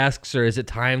 Like he asks her, is it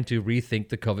time to rethink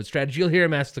the COVID strategy? You'll hear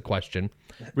him ask the question,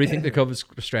 rethink the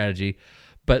COVID strategy,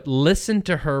 but listen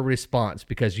to her response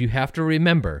because you have to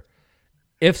remember,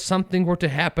 if something were to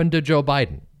happen to Joe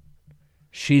Biden,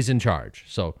 she's in charge.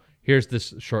 So here's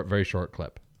this very short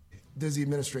clip. Does the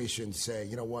administration say,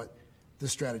 you know what,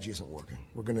 this strategy isn't working.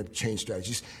 We're going to change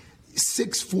strategies.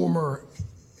 6 former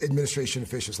administration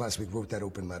officials last week wrote that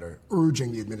open letter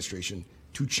urging the administration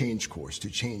to change course, to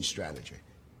change strategy.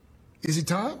 Is it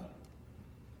time?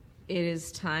 It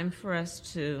is time for us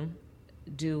to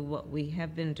do what we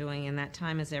have been doing, and that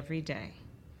time is every day.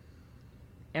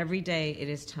 Every day it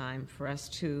is time for us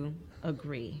to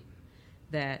agree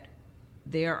that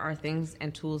there are things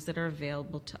and tools that are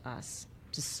available to us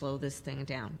to slow this thing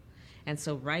down. And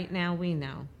so right now we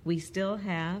know we still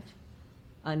have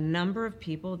a number of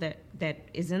people that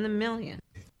is in the million.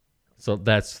 So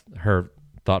that's her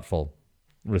thoughtful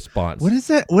response. What is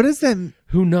that? What is that?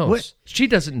 Who knows? She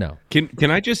doesn't know.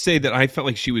 Can I just say that I felt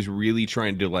like she was really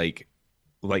trying to like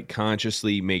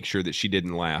consciously make sure that she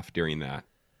didn't laugh during that.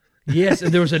 Yes,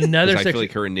 and there was another I feel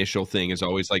like her initial thing is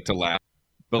always like to laugh.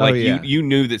 But you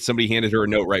knew that somebody handed her a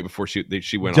note right before she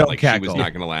went on, like she was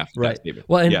not going to laugh. Right.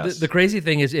 Well, and the crazy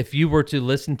thing is, if you were to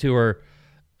listen to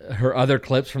her other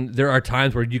clips there are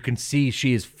times where you can see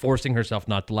she is forcing herself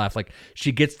not to laugh. Like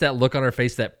she gets that look on her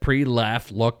face, that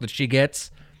pre-laugh look that she gets,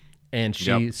 and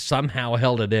she somehow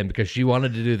held it in because she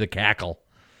wanted to do the cackle.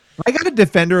 I got to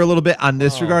defend her a little bit on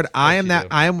this regard.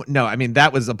 That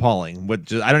was appalling.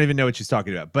 I don't even know what she's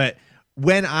talking about. But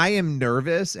when I am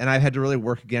nervous and I've had to really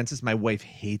work against this, my wife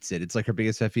hates it. It's like her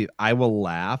biggest pet peeve. I will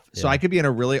laugh. Yeah. So I could be in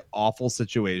a really awful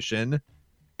situation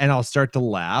and I'll start to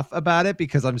laugh about it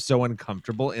because I'm so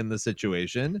uncomfortable in the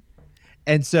situation.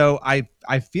 And so I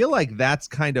feel like that's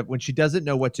kind of when she doesn't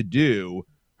know what to do,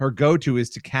 her go-to is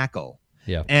to cackle.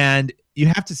 Yeah. And you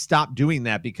have to stop doing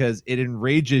that because it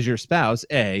enrages your spouse,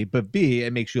 A, but B,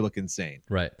 it makes you look insane.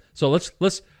 Right. So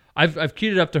let's I've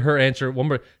queued it up to her answer one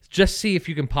more. Just see if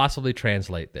you can possibly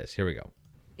translate this. Here we go.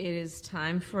 It is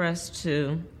time for us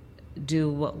to do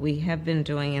what we have been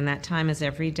doing, and that time is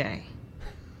every day.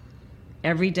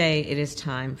 Every day it is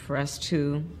time for us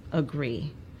to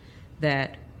agree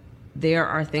that there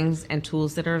are things and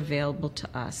tools that are available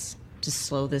to us to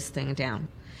slow this thing down.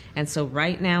 And so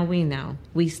right now we know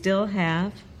we still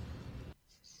have.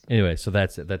 Anyway, so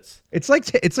that's it. It's like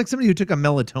somebody who took a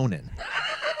melatonin.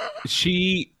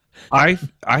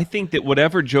 I think that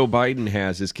whatever Joe Biden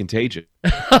has is contagious.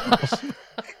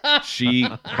 She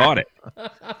caught it.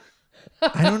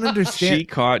 I don't understand. She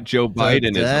caught Joe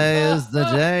Biden. Today is the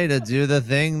day to do the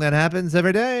thing that happens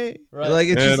every day. Right. Like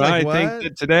it's just like, what? Think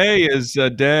that today is a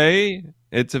day.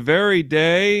 It's a very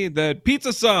day that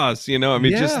pizza sauce.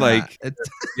 Just like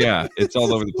it's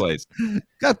all over the place.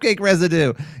 Cupcake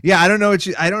residue. Yeah, I don't know what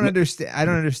I don't understand. I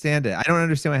don't understand it. I don't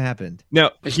understand what happened.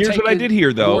 Now, here's what I did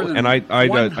hear though, and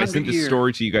I sent this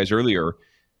story to you guys earlier.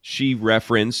 She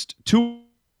referenced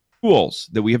tools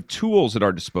that we have tools at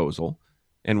our disposal.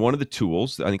 And one of the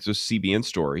tools, I think it's a CBN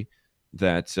story,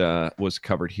 that was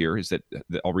covered here is that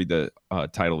I'll read the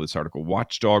title of this article.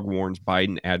 Watchdog warns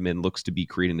Biden admin looks to be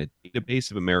creating a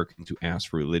database of Americans who ask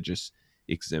for religious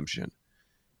exemption.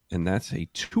 And that's a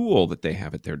tool that they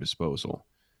have at their disposal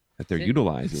that they're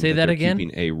utilizing. Say that again?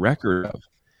 Keeping a record of.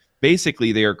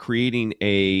 Basically, they are creating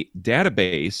a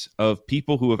database of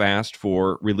people who have asked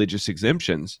for religious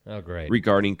exemptions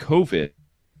regarding COVID.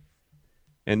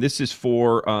 And this is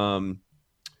for...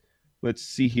 let's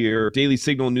see here. Daily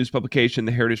Signal news publication,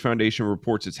 the Heritage Foundation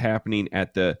reports it's happening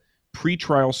at the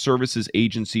Pretrial Services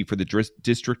Agency for the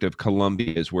District of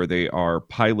Columbia is where they are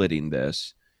piloting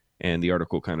this. And the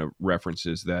article kind of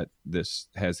references that this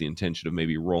has the intention of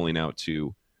maybe rolling out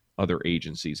to other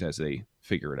agencies as they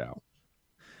figure it out.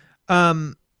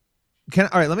 All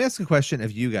right, let me ask a question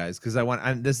of you guys, because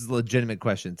this is a legitimate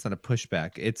question. It's not a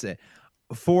pushback. It's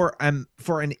for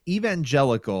an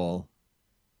evangelical.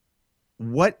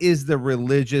 What is the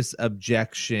religious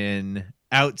objection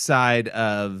outside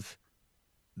of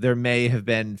there may have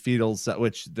been fetal cells,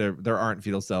 which there aren't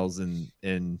fetal cells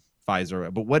in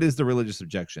Pfizer, but what is the religious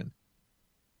objection?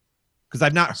 Because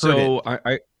I've not heard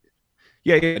it.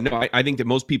 I think that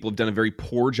most people have done a very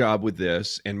poor job with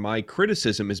this, and my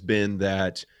criticism has been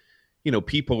that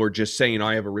people are just saying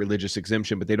I have a religious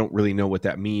exemption, but they don't really know what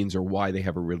that means or why they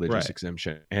have a religious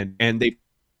exemption, and they've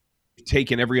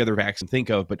taken every other vaccine think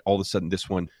of, but all of a sudden this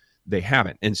one they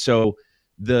haven't. And so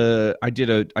I did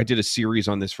a series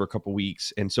on this for a couple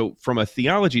weeks, and so from a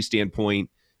theology standpoint,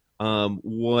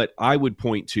 what I would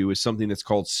point to is something that's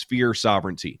called sphere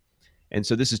sovereignty. And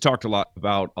so this is talked a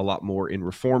lot more in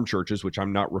Reformed churches, which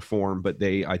I'm not Reformed, but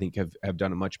they, I think, have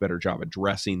done a much better job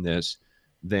addressing this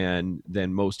than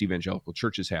most evangelical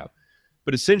churches have.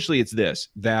 But essentially it's this,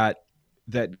 that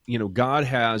God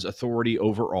has authority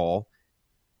over all,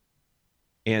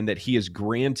 and that he has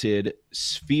granted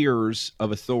spheres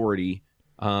of authority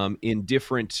in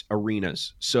different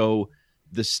arenas. So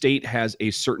the state has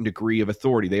a certain degree of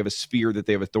authority. They have a sphere that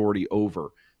they have authority over.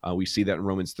 We see that in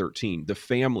Romans 13. The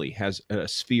family has a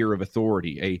sphere of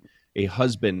authority. A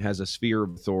husband has a sphere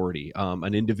of authority.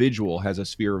 An individual has a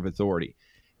sphere of authority.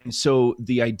 And so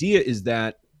the idea is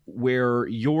that where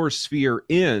your sphere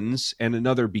ends and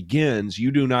another begins,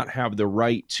 you do not have the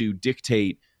right to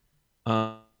dictate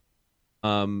what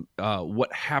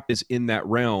happens in that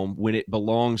realm when it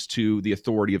belongs to the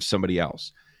authority of somebody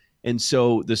else. And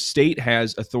so the state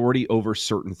has authority over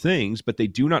certain things, but they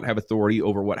do not have authority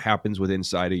over what happens within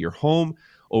inside of your home,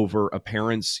 over a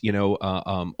parent's,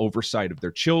 oversight of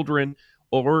their children,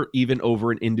 or even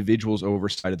over an individual's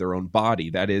oversight of their own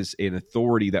body. That is an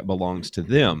authority that belongs to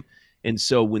them. And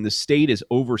so when the state is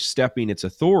overstepping its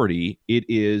authority, it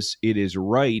is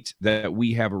right that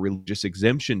we have a religious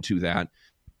exemption to that,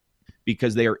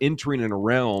 because they are entering in a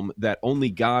realm that only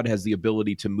God has the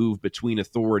ability to move between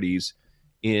authorities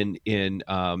in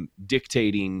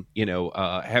dictating,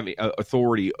 having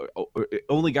authority.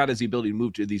 Only God has the ability to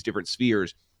move to these different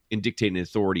spheres in dictating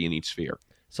authority in each sphere.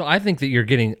 So I think that you're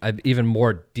getting even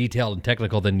more detailed and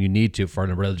technical than you need to for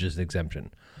a religious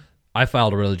exemption. I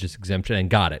filed a religious exemption and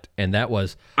got it, and that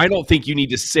was... I don't think you need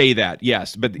to say that,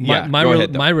 yes, but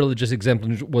my religious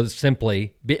exemption was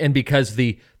simply, and because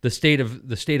the state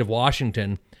of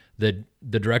Washington, the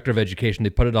director of education,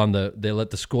 they let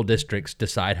the school districts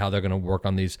decide how they're going to work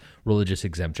on these religious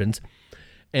exemptions,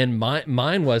 and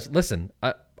mine was, listen,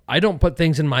 I don't put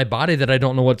things in my body that I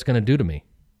don't know what's going to do to me.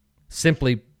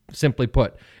 Simply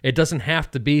put, it doesn't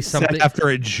have to be something... Set after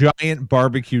a giant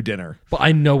barbecue dinner. But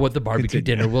I know what the barbecue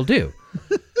dinner will do.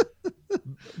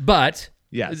 But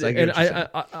yes,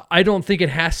 I don't think it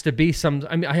has to be some...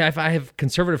 I mean, I have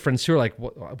conservative friends who are like,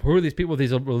 who are these people with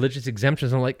these religious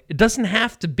exemptions? And I'm like, it doesn't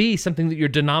have to be something that your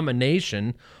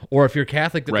denomination, or if you're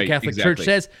Catholic, that the Catholic Church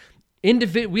says.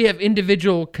 We have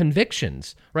individual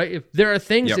convictions, right? If there are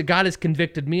things that God has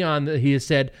convicted me on that he has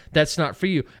said, that's not for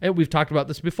you. And we've talked about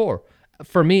this before.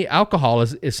 For me, alcohol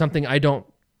is something I don't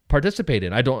participate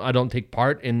in. I don't take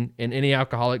part in any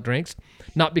alcoholic drinks,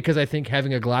 not because I think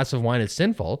having a glass of wine is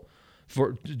sinful,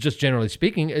 for just generally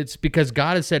speaking. It's because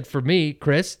God has said, for me,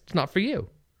 Chris, it's not for you,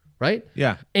 right?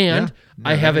 Yeah. And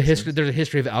I have a history. There's a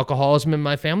history of alcoholism in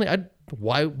my family.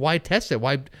 Why test it?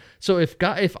 Why? So if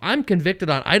I'm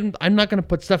convicted on, I'm not going to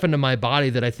put stuff into my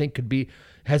body that I think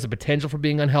has a potential for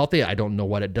being unhealthy. I don't know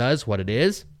what it does, what it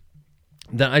is.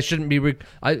 Then I shouldn't be.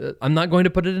 I'm not going to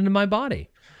put it into my body.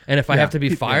 And if I have to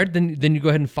be fired, then you go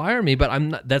ahead and fire me. But I'm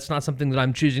not. That's not something that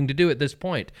I'm choosing to do at this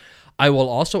point. I will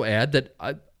also add that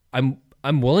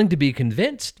I'm willing to be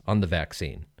convinced on the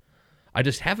vaccine. I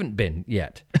just haven't been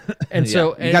yet. And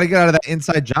so you got to get out of that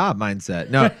inside job mindset.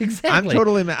 No, exactly.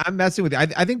 I'm messing with you.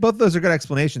 I think both of those are good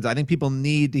explanations. I think people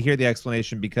need to hear the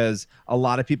explanation because a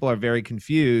lot of people are very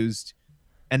confused,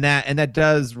 and that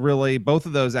does really, both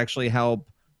of those actually help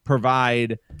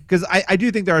provide, because I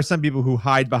do think there are some people who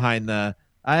hide behind I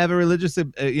have a religious,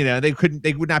 they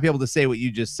would not be able to say what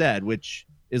you just said, which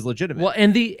is legitimate. Well,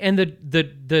 and the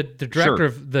director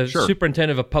of the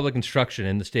superintendent of public instruction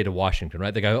in the state of Washington,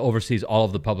 right? The guy who oversees all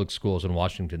of the public schools in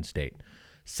Washington state,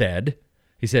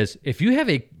 he says, if you have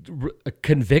a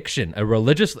conviction, a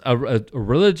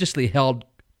religiously held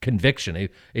conviction,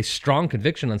 a strong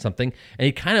conviction on something, and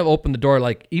he kind of opened the door,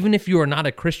 like, even if you are not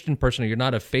a Christian person or you're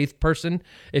not a faith person,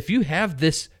 if you have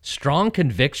this strong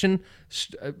conviction,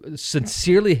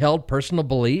 sincerely held personal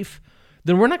belief,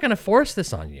 then we're not going to force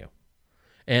this on you.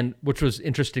 And which was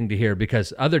interesting to hear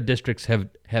because other districts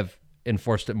have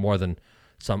enforced it more than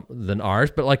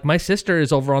ours. But like my sister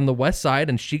is over on the west side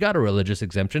and she got a religious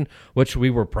exemption, which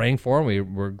we were praying for and we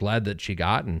were glad that she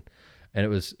got. And it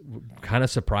was kind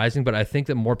of surprising, but I think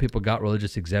that more people got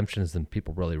religious exemptions than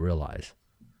people really realize.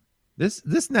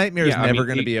 This nightmare is never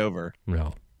going to be over.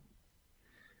 No.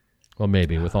 Well,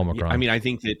 maybe with Omicron. I mean, I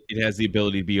think that it has the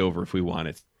ability to be over if we want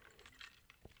it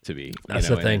to be. That's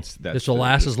the thing. This will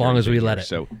last as long as we let it.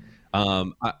 So,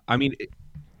 I mean,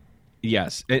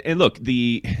 yes. And look,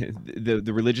 the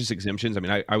religious exemptions. I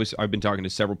mean, I've been talking to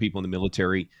several people in the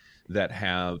military that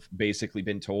have basically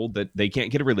been told that they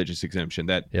can't get a religious exemption,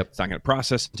 that it's not going to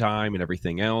process in time and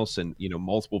everything else. And,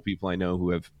 multiple people I know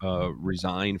who have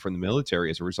resigned from the military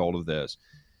as a result of this.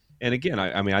 And again,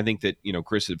 I mean, I think that,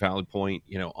 Chris has a valid point,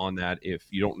 on that. If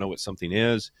you don't know what something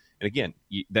is, and again,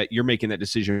 that you're making that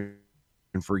decision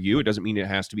for you, it doesn't mean it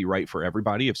has to be right for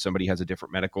everybody. If somebody has a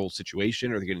different medical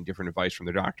situation or they're getting different advice from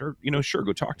their doctor, sure,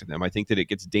 go talk to them. I think that it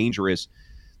gets dangerous.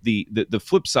 The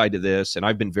flip side to this, and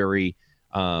I've been very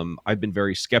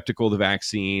skeptical of the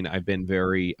vaccine. I've been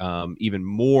very even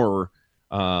more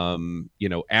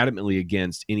adamantly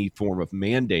against any form of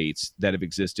mandates that have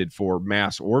existed for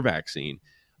mask or vaccine.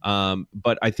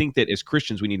 But I think that as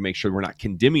Christians, we need to make sure we're not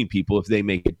condemning people if they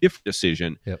make a different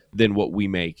decision than what we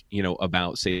make,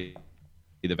 about, say,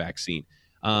 the vaccine.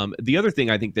 The other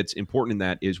thing I think that's important in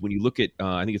that is when you look at,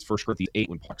 I think it's 1 Corinthians 8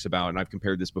 when it talks about, and I've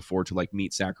compared this before to like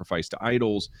meat sacrificed to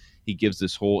idols. He gives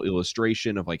this whole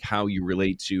illustration of like how you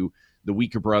relate to the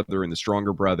weaker brother and the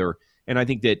stronger brother. And I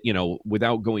think that,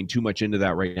 without going too much into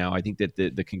that right now, I think that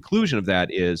the conclusion of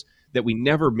that is that we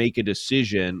never make a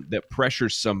decision that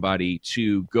pressures somebody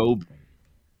to go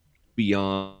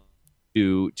beyond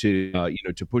to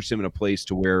push them in a place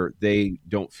to where they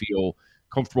don't feel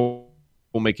comfortable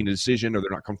making a decision or they're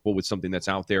not comfortable with something that's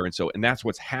out there. And that's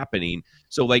what's happening.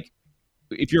 So like,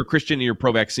 if you're a Christian and you're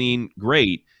pro-vaccine,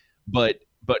 great. But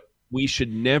we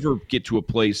should never get to a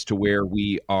place to where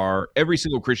every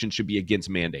single Christian should be against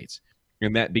mandates.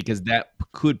 And because that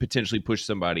could potentially push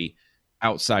somebody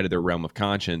outside of their realm of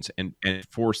conscience and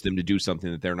force them to do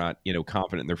something that they're not,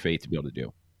 confident in their faith to be able to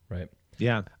do. Right.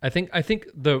 Yeah. I think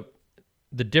the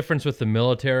difference with the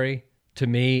military to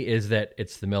me is that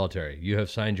it's the military. You have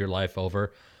signed your life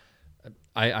over.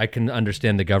 I can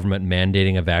understand the government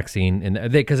mandating a vaccine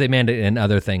because they mandate in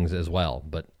other things as well.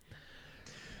 But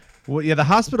the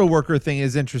hospital worker thing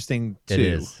is interesting too. It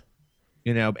is.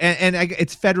 And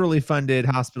it's federally funded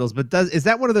hospitals, but is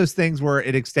that one of those things where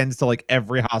it extends to like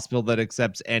every hospital that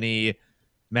accepts any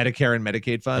Medicare and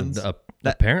Medicaid funds?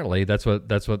 Apparently, that's what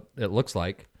it looks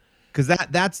like. Because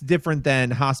that's different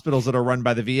than hospitals that are run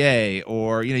by the VA,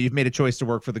 or you've made a choice to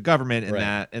work for the government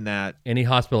in that any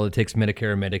hospital that takes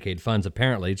Medicare and Medicaid funds.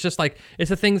 Apparently, it's just like it's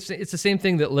the same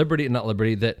thing that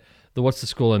what's the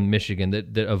school in Michigan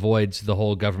that avoids the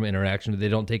whole government interaction. They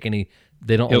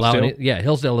don't allow any. Yeah,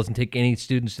 Hillsdale doesn't take any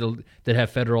students that have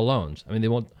federal loans. I mean, they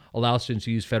won't allow students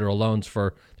to use federal loans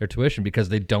for their tuition because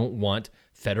they don't want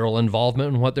federal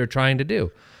involvement in what they're trying to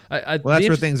do. That's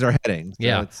where things are heading.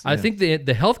 So I think the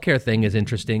healthcare thing is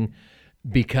interesting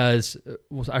because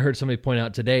I heard somebody point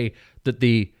out today that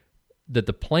the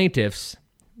plaintiffs,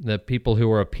 the people who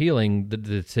were appealing the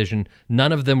decision,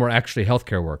 none of them were actually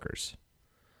healthcare workers.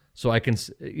 So I can,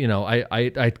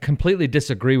 I completely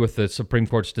disagree with the Supreme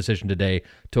Court's decision today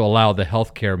to allow the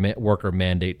healthcare worker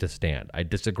mandate to stand. I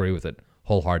disagree with it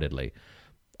wholeheartedly.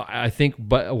 I think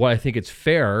it's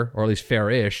fair, or at least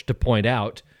fair-ish, to point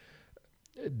out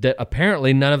that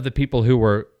apparently none of the people who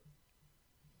were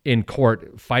in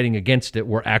court fighting against it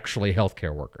were actually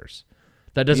healthcare workers.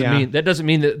 That doesn't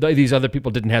mean that these other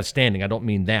people didn't have standing. I don't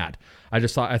mean that. I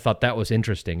thought that was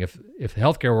interesting. If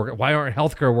healthcare workers, why aren't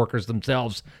healthcare workers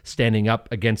themselves standing up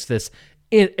against this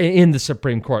in the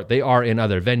Supreme Court. They are in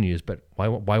other venues, but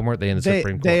why weren't they in the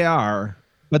Supreme Court? They are.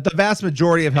 But the vast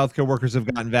majority of healthcare workers have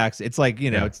gotten vaccinated. It's like,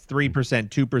 it's 3%,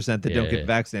 2% that don't get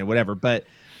vaccinated, whatever. But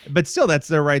still, that's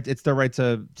their right. It's their right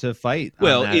to fight.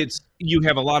 Well, you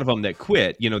have a lot of them that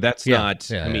quit. That's not.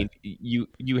 Yeah, I mean,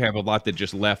 you have a lot that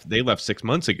just left. They left 6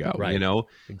 months ago. Right.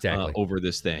 Exactly. Over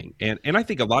this thing, and I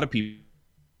think a lot of people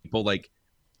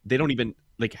they don't even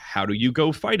how do you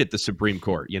go fight at the Supreme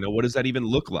Court? What does that even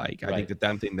look like? Right. I think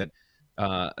that's thing that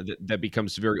that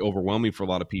becomes very overwhelming for a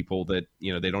lot of people that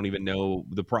they don't even know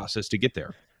the process to get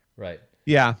there. Right.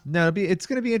 Yeah, no, it's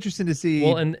going to be interesting to see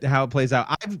how it plays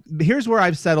out. Here's where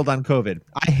I've settled on COVID.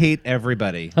 I hate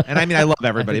everybody, and I mean I love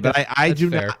everybody, but I do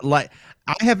not like.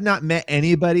 I have not met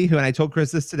anybody who, and I told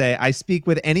Chris this today. I speak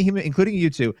with any human, including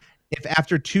you two. If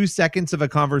after 2 seconds of a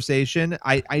conversation,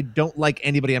 I don't like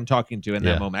anybody I'm talking to in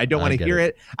that moment. I don't want to hear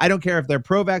it. I don't care if they're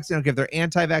pro-vaccine. I don't care if they're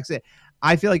anti-vaccine.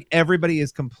 I feel like everybody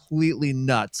is completely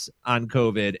nuts on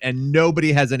COVID, and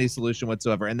nobody has any solution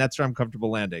whatsoever. And that's where I'm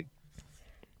comfortable landing.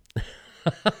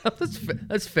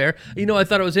 That's fair. I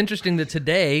thought it was interesting that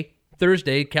today,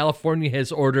 Thursday, California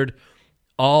has ordered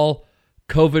all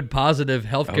COVID positive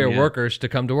healthcare workers to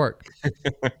come to work.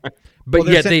 But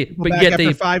yet they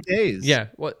after 5 days. Yeah.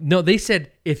 Well, no, they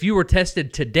said if you were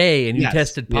tested today and you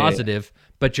tested positive,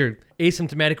 but you're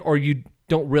asymptomatic or you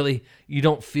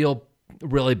don't feel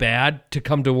really bad to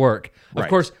come to work. Of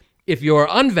course, if you're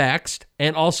unvaxxed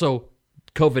and also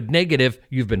COVID negative,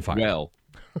 you've been fired. Well,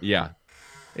 yeah.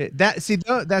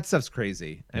 That stuff's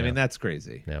crazy. I mean, that's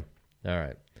crazy. Yeah. All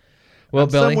right. Well,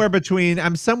 Billy,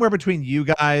 I'm somewhere between you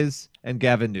guys and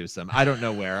Gavin Newsom. I don't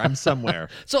know where. I'm somewhere.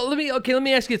 So let me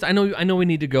ask you this. I know we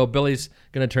need to go. Billy's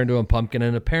going to turn to a pumpkin,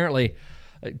 and apparently,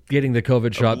 getting the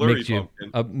COVID shot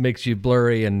makes you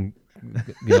blurry and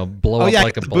blow up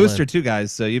like a balloon. Booster too,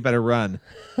 guys. So you better run.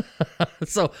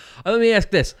 So let me ask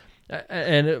this,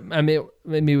 and I mean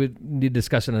maybe we need to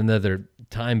discuss it another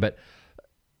time, but.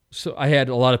 So I had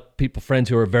a lot of friends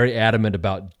who were very adamant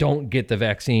about don't get the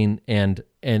vaccine, and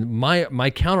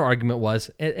my counter argument was,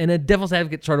 in a devil's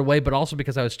advocate sort of way, but also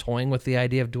because I was toying with the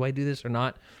idea of do I do this or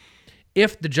not?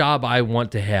 If the job I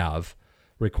want to have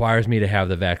requires me to have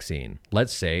the vaccine,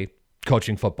 let's say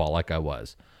coaching football like I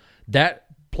was, that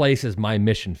place is my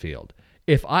mission field.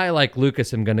 If I, like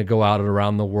Lucas, am going to go out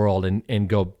around the world and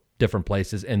go different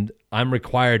places, and I'm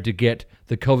required to get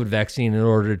the COVID vaccine in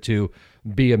order to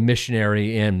be a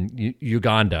missionary in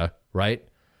Uganda, right?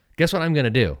 Guess what I'm going to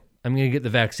do? I'm going to get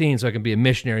the vaccine so I can be a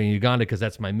missionary in Uganda because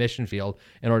that's my mission field.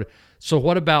 So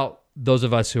what about those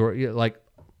of us who are like,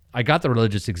 I got the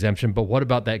religious exemption, but what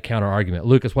about that counter argument?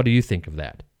 Lucas, what do you think of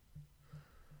that?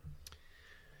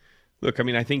 Look, I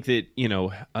mean, I think that,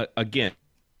 again,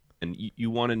 and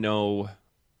you want to know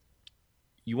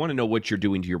what you're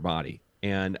doing to your body.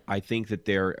 And I think that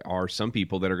there are some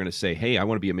people that are going to say, hey, I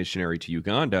want to be a missionary to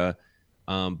Uganda,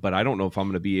 but I don't know if I'm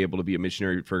going to be able to be a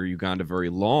missionary for Uganda very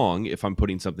long if I'm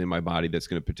putting something in my body that's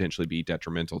going to potentially be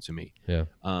detrimental to me. Yeah.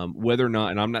 Whether or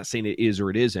not, and I'm not saying it is or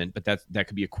it isn't, but that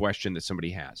could be a question that somebody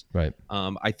has. Right.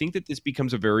 I think that this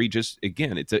becomes a very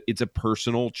it's a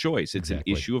personal choice. It's an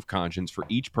issue of conscience for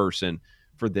each person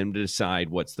for them to decide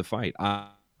what's the fight.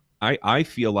 I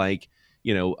feel like,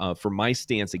 for my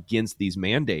stance against these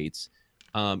mandates,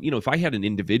 if I had an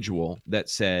individual that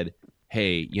said,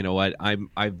 hey, you know what, I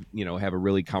have a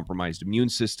really compromised immune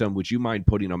system. Would you mind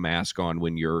putting a mask on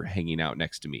when you're hanging out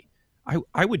next to me?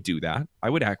 I would do that. I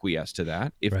would acquiesce to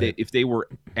that. If they were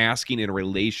asking in a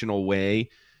relational way,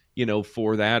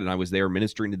 for that, and I was there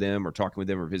ministering to them or talking with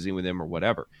them or visiting with them or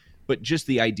whatever. But just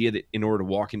the idea that in order to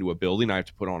walk into a building, I have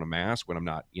to put on a mask when I'm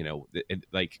not,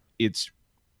 it's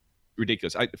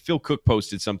ridiculous. Phil Cook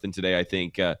posted something today, I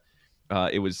think, it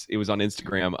was on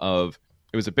Instagram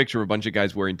it was a picture of a bunch of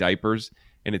guys wearing diapers,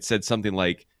 and it said something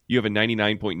like, you have a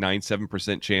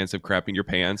 99.97% chance of crapping your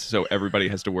pants, so everybody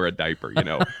has to wear a diaper,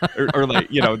 or like,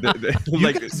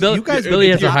 Billy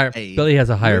has a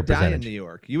higher percentage.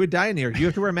 You would die in New York. You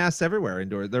have to wear masks everywhere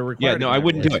indoors. They're required. Yeah, no, I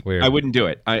wouldn't do it. Weird. I wouldn't do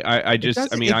it. I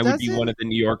would be one of the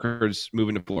New Yorkers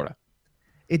moving to Florida.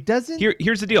 It doesn't.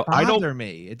 Here's the deal. Bother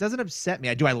me. It doesn't upset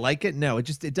me. Do I like it? No.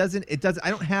 It doesn't. I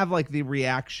don't have like the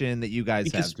reaction that you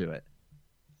guys have to it.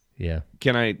 Yeah.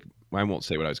 I won't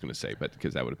say what I was going to say, but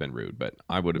because that would have been rude. But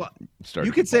I would have started.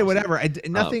 You could say whatever.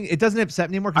 Nothing. It doesn't upset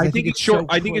me anymore. I think it's short.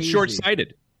 I think it's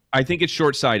short-sighted. I think it's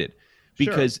short-sighted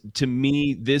because to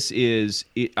me, this is.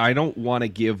 I don't want to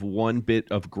give one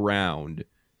bit of ground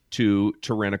to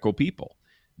tyrannical people.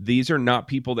 These are not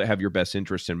people that have your best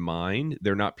interest in mind.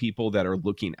 They're not people that are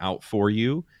looking out for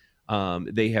you.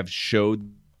 They have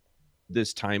showed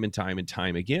this time and time and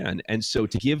time again. And so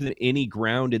to give them any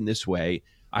ground in this way,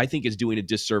 I think is doing a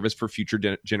disservice for future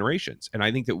generations. And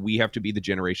I think that we have to be the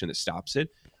generation that stops it.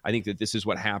 I think that this is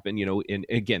what happened, and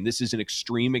again, this is an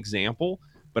extreme example,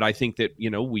 but I think that,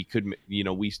 we could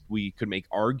make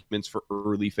arguments for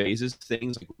early phases,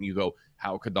 things like when you go,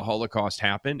 how could the Holocaust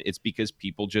happen? It's because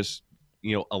people just,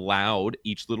 allowed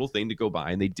each little thing to go by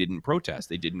and they didn't protest.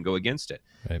 They didn't go against it.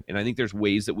 Right. And I think there's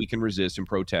ways that we can resist and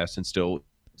protest and still,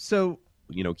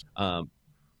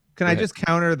 Can I just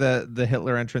counter the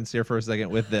Hitler entrance here for a second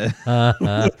with the?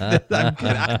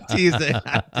 I'm teasing.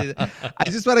 I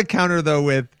just want to counter though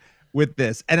with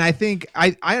this, and I think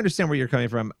I understand where you're coming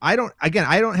from. I don't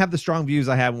have the strong views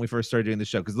I had when we first started doing the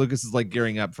show, because Lucas is like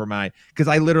gearing up for because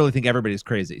I literally think everybody's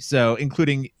crazy. So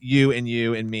including you and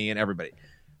me and everybody,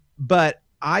 but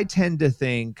I tend to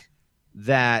think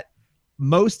that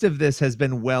most of this has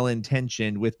been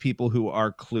well-intentioned with people who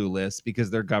are clueless because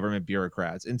they're government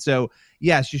bureaucrats. And so,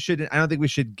 yes, I don't think we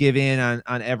should give in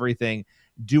on everything.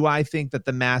 Do I think that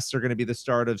the masks are going to be the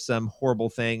start of some horrible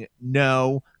thing?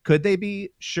 No. Could they be?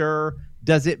 Sure.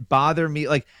 Does it bother me?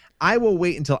 Like, I will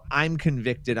wait until I'm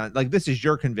convicted on, like, this is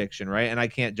your conviction, right? And I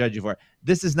can't judge you for it.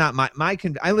 This is not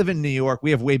I live in New York.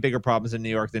 We have way bigger problems in New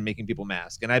York than making people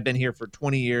mask. And I've been here for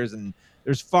 20 years and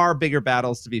there's far bigger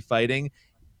battles to be fighting.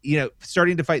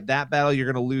 Starting to fight that battle,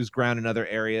 you're going to lose ground in other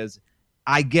areas.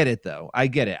 I get it, though. I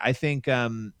get it. I think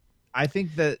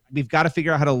that we've got to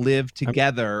figure out how to live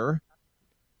together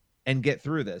and get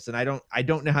through this. And I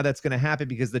don't know how that's going to happen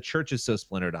because the church is so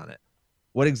splintered on it.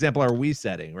 What example are we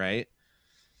setting, right?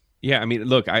 Yeah, I mean,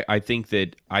 look, I think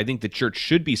the church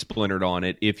should be splintered on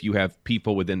it if you have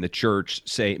people within the church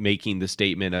making the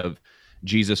statement of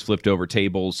Jesus flipped over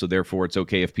tables, so therefore it's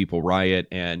okay if people riot,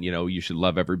 and you should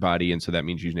love everybody, and so that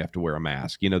means you have to wear a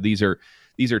mask. These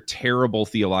are terrible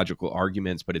theological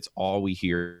arguments, but it's all we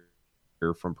hear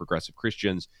from progressive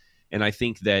Christians. And I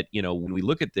think that when we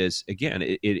look at this again,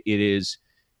 it is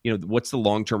what's the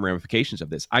long-term ramifications of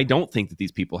this? I don't think that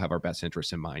these people have our best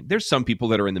interests in mind. There's some people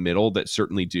that are in the middle that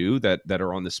certainly do, that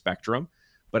are on the spectrum.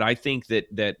 But I think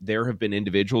that there have been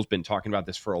individuals been talking about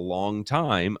this for a long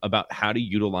time about how to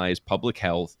utilize public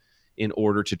health in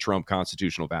order to trump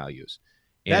constitutional values.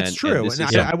 That's true.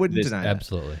 And I wouldn't deny that.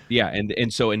 Absolutely. Yeah.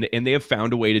 And so they have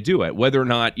found a way to do it. Whether or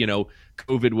not,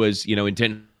 COVID was,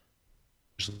 intended,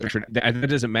 that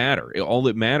doesn't matter. All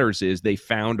that matters is they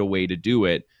found a way to do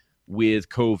it with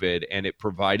COVID, and it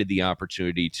provided the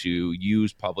opportunity to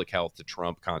use public health to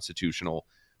trump constitutional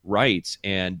rights,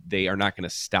 and they are not going to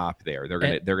stop there. They're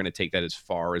going to take that as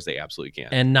far as they absolutely can,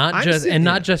 and not just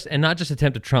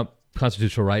attempt to trump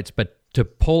constitutional rights, but to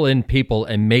pull in people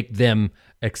and make them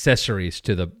accessories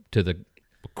to the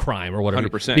crime or whatever.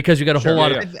 100%. Because you got a whole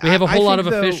lot of we have a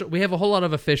whole lot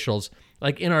of officials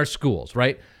like in our schools,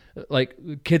 right?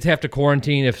 Like kids have to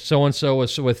quarantine if so-and-so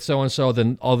is with so-and-so,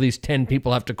 then all these 10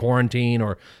 people have to quarantine,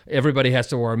 or everybody has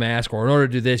to wear a mask, or in order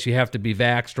to do this, you have to be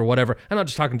vaxxed or whatever. I'm not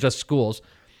just talking just schools.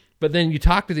 But then you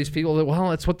talk to these people that,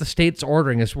 well, that's what the state's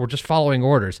ordering is. We're just following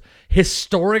orders.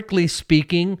 Historically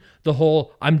speaking, the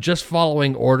whole I'm just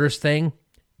following orders thing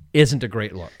isn't a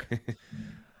great look.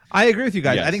 I agree with you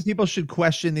guys. Yes. I think people should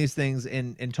question these things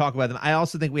and talk about them. I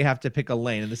also think we have to pick a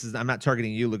lane. And I'm not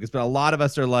targeting you, Lucas, but a lot of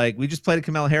us are like, we just played a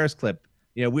Kamala Harris clip.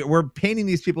 We're painting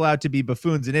these people out to be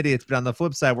buffoons and idiots, but on the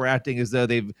flip side, we're acting as though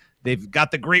they've got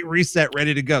the great reset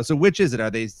ready to go. So which is it? Are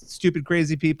they stupid,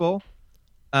 crazy people?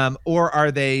 Or are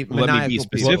they maniacal Let me be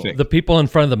specific. Well, the people in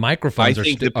front of the microphones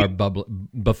are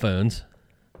buffoons.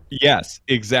 Yes,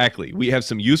 exactly. We have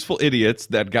some useful idiots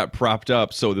that got propped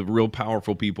up so the real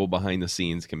powerful people behind the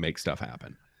scenes can make stuff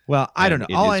happen. Well, I don't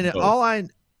know.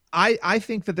 I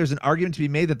think that there's an argument to be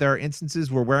made that there are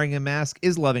instances where wearing a mask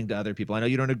is loving to other people. I know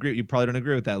you don't agree. You probably don't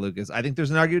agree with that, Lucas. I think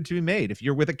there's an argument to be made. If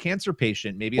you're with a cancer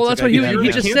patient, maybe it's that's what he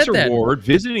just said. That ward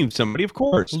visiting somebody, of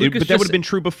course, but that would have been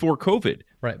true before COVID,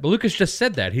 right? But Lucas just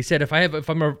said that. He said if I'm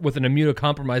with an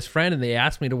immunocompromised friend and they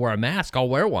ask me to wear a mask, I'll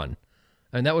wear one.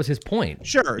 And that was his point.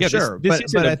 Sure.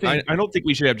 I don't think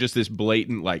we should have just this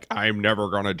blatant, like, I'm never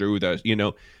going to do this,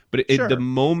 But the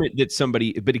moment that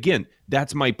somebody, but again,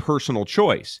 that's my personal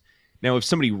choice. Now, if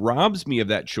somebody robs me of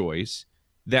that choice,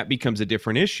 that becomes a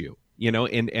different issue,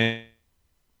 and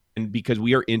because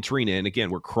we are entering in, again,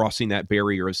 we're crossing that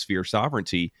barrier of sphere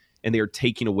sovereignty, and they are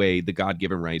taking away the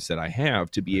God-given rights that I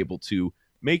have to be able to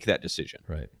make that decision.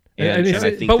 Right.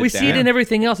 But we see it in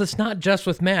everything else. It's not just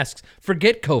with masks.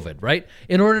 Forget COVID, right?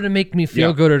 In order to make me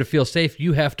feel good or to feel safe,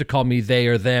 you have to call me they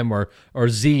or them or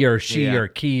Z or she or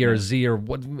key or Z or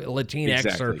what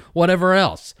Latinx or whatever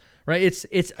else, right?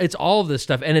 It's all of this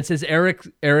stuff, and it's as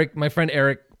Eric, my friend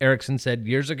Eric Erickson said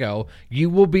years ago. You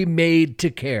will be made to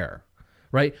care,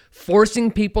 right?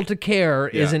 Forcing people to care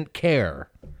isn't care.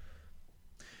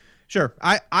 Sure.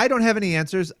 I don't have any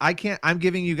answers. I'm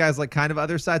giving you guys like kind of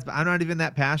other sides, but I'm not even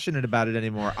that passionate about it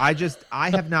anymore. I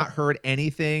have not heard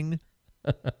anything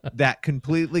that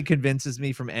completely convinces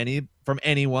me from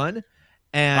anyone.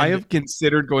 And I have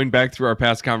considered going back through our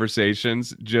past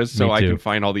conversations just so I can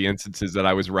find all the instances that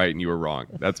I was right and you were wrong.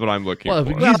 That's what I'm looking for.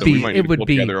 It would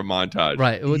be together a montage.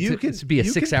 Right. You could be a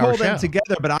 6-hour show. Them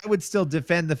together, but I would still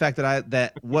defend the fact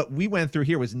that what we went through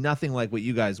here was nothing like what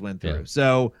you guys went through. Yeah.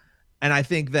 So, and I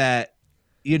think that,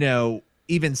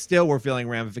 even still we're feeling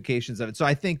ramifications of it. So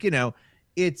I think,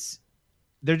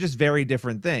 they're just very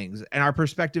different things, and our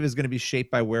perspective is going to be shaped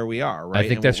by where we are, right? I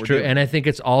think that's true, and I think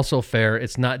it's also fair.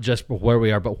 It's not just where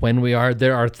we are, but when we are.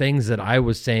 There are things that I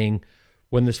was saying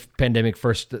when this pandemic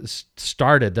first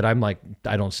started that I'm like,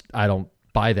 I don't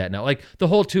buy that now. Like the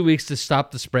whole 2 weeks to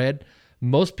stop the spread,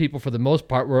 most people, for the most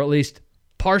part, were at least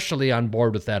partially on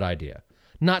board with that idea.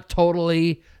 Not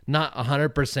totally, not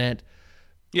 100%.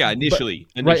 Yeah, initially.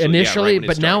 Initially,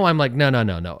 but now I'm like, no.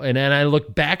 And I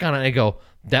look back on it and I go,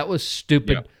 that was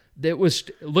stupid. Yep. That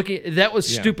was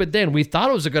stupid then. We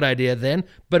thought it was a good idea then,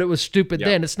 but it was stupid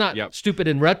then. It's not stupid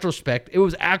in retrospect. It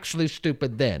was actually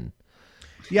stupid then.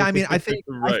 Yeah, I mean, I think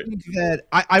that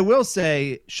I will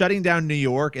say shutting down New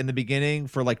York in the beginning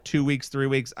for like 2 weeks, 3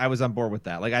 weeks, I was on board with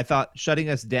that. Like I thought shutting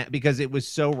us down because it was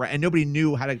so and nobody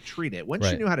knew how to treat it. Once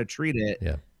you knew how to treat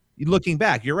it, looking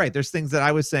back, you're right. There's things that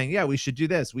I was saying, we should do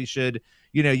this. We should,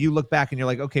 you look back and you're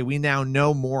like, okay, we now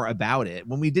know more about it.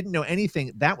 When we didn't know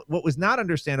anything, that what was not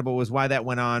understandable was why that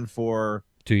went on for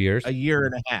 2 years, a year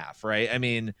and a half, right? I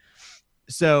mean,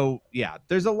 so yeah,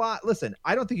 there's a lot. Listen,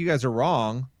 I don't think you guys are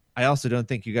wrong. I also don't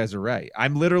think you guys are right.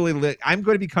 I'm literally, I'm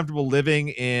going to be comfortable living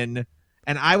in,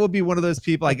 and I will be one of those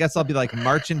people, I guess I'll be like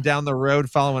marching down the road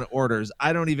following orders.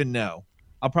 I don't even know.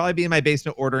 I'll probably be in my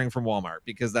basement ordering from Walmart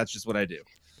because that's just what I do.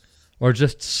 Or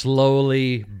just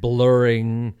slowly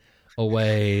blurring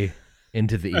away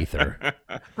into the ether.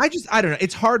 I don't know.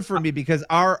 It's hard for me because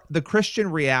the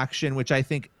Christian reaction, which I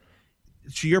think,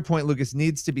 to your point, Lucas,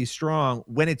 needs to be strong.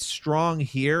 When it's strong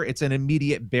here, it's an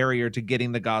immediate barrier to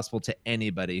getting the gospel to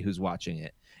anybody who's watching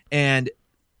it. And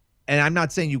I'm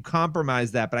not saying you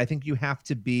compromise that, but I think you have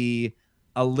to be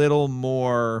a little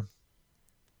more,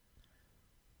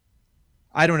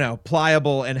 I don't know,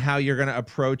 pliable in how you're going to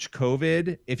approach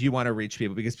COVID if you want to reach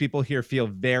people, because people here feel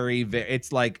very, very,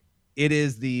 it's like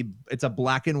it's a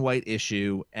black and white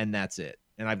issue and that's it.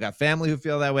 And I've got family who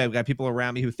feel that way. I've got people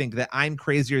around me who think that I'm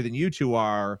crazier than you two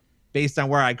are based on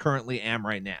where I currently am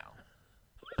right now.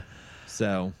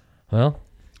 So, well,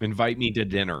 invite me to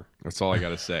dinner. That's all I got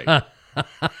to say.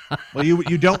 Well,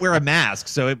 you don't wear a mask,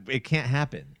 so it can't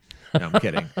happen. No, I'm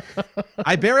kidding.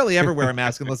 I barely ever wear a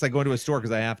mask unless I go into a store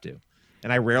because I have to.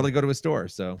 And I rarely go to a store,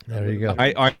 so there you go.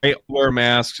 I wear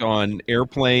masks on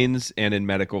airplanes and in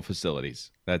medical facilities.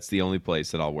 That's the only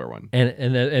place that I'll wear one.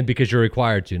 And because you're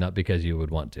required to, not because you would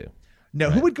want to. No,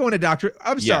 right. Who would go in a doctor?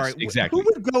 I'm sorry. Exactly. Who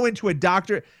would go into a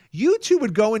doctor? You two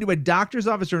would go into a doctor's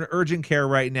office or an urgent care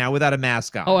right now without a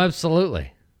mask on. Oh,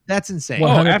 absolutely. That's insane. 100%.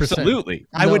 Oh, absolutely.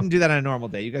 I wouldn't do that on a normal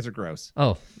day. You guys are gross.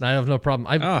 Oh, I have no problem.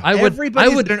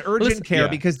 Everybody's in an urgent care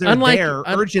because they're there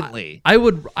urgently. I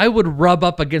would rub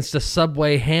up against a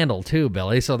subway handle too,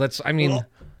 Billy. So that's, I mean,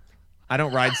 I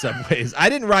don't ride subways. I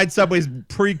didn't ride subways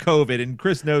pre-COVID, and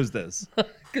Chris knows this.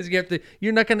 Because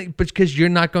you're not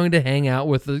going to hang out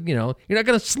with you're not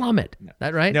going to slum it. No.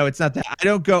 That right? No, it's not that. I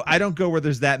don't go where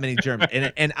there's that many germs.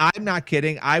 and I'm not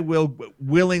kidding. I will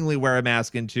willingly wear a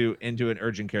mask into an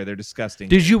urgent care. They're disgusting.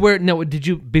 Did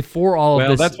you before all of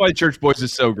this? Well, that's why Church Boys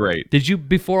is so great.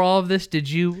 Before all of this, did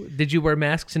you wear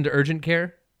masks into urgent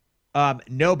care?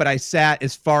 No, but I sat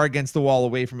as far against the wall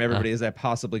away from everybody as I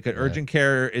possibly could. Urgent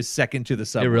care is second to the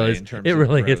subway in terms of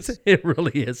gross. It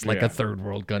really is like a third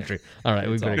world country. All right,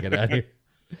 we better get out of here.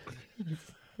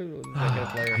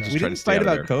 We didn't fight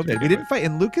about COVID. We didn't fight,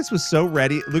 and Lucas was so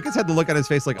ready. Lucas had the look on his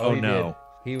face like, "Oh no."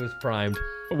 He was primed.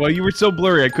 Well, you were so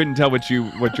blurry, I couldn't tell what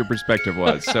your perspective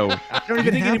was. So, do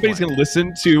you think anybody's going to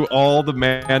listen to all the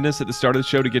madness at the start of the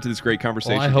show to get to this great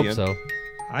conversation? Well, I hope so.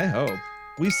 I hope.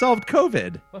 We solved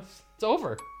COVID. It's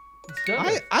over. It's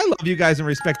done. I love you guys and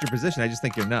respect your position. I just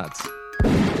think you're nuts.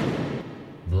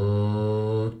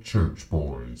 The Church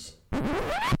Boys.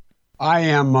 I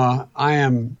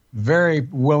am very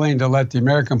willing to let the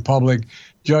American public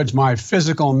judge my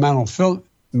physical and mental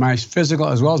my physical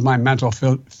as well as my mental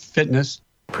fitness.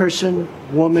 Person,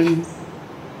 woman,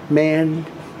 man,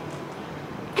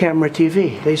 camera,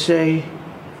 TV. They say,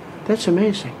 that's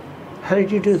amazing. How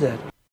did you do that?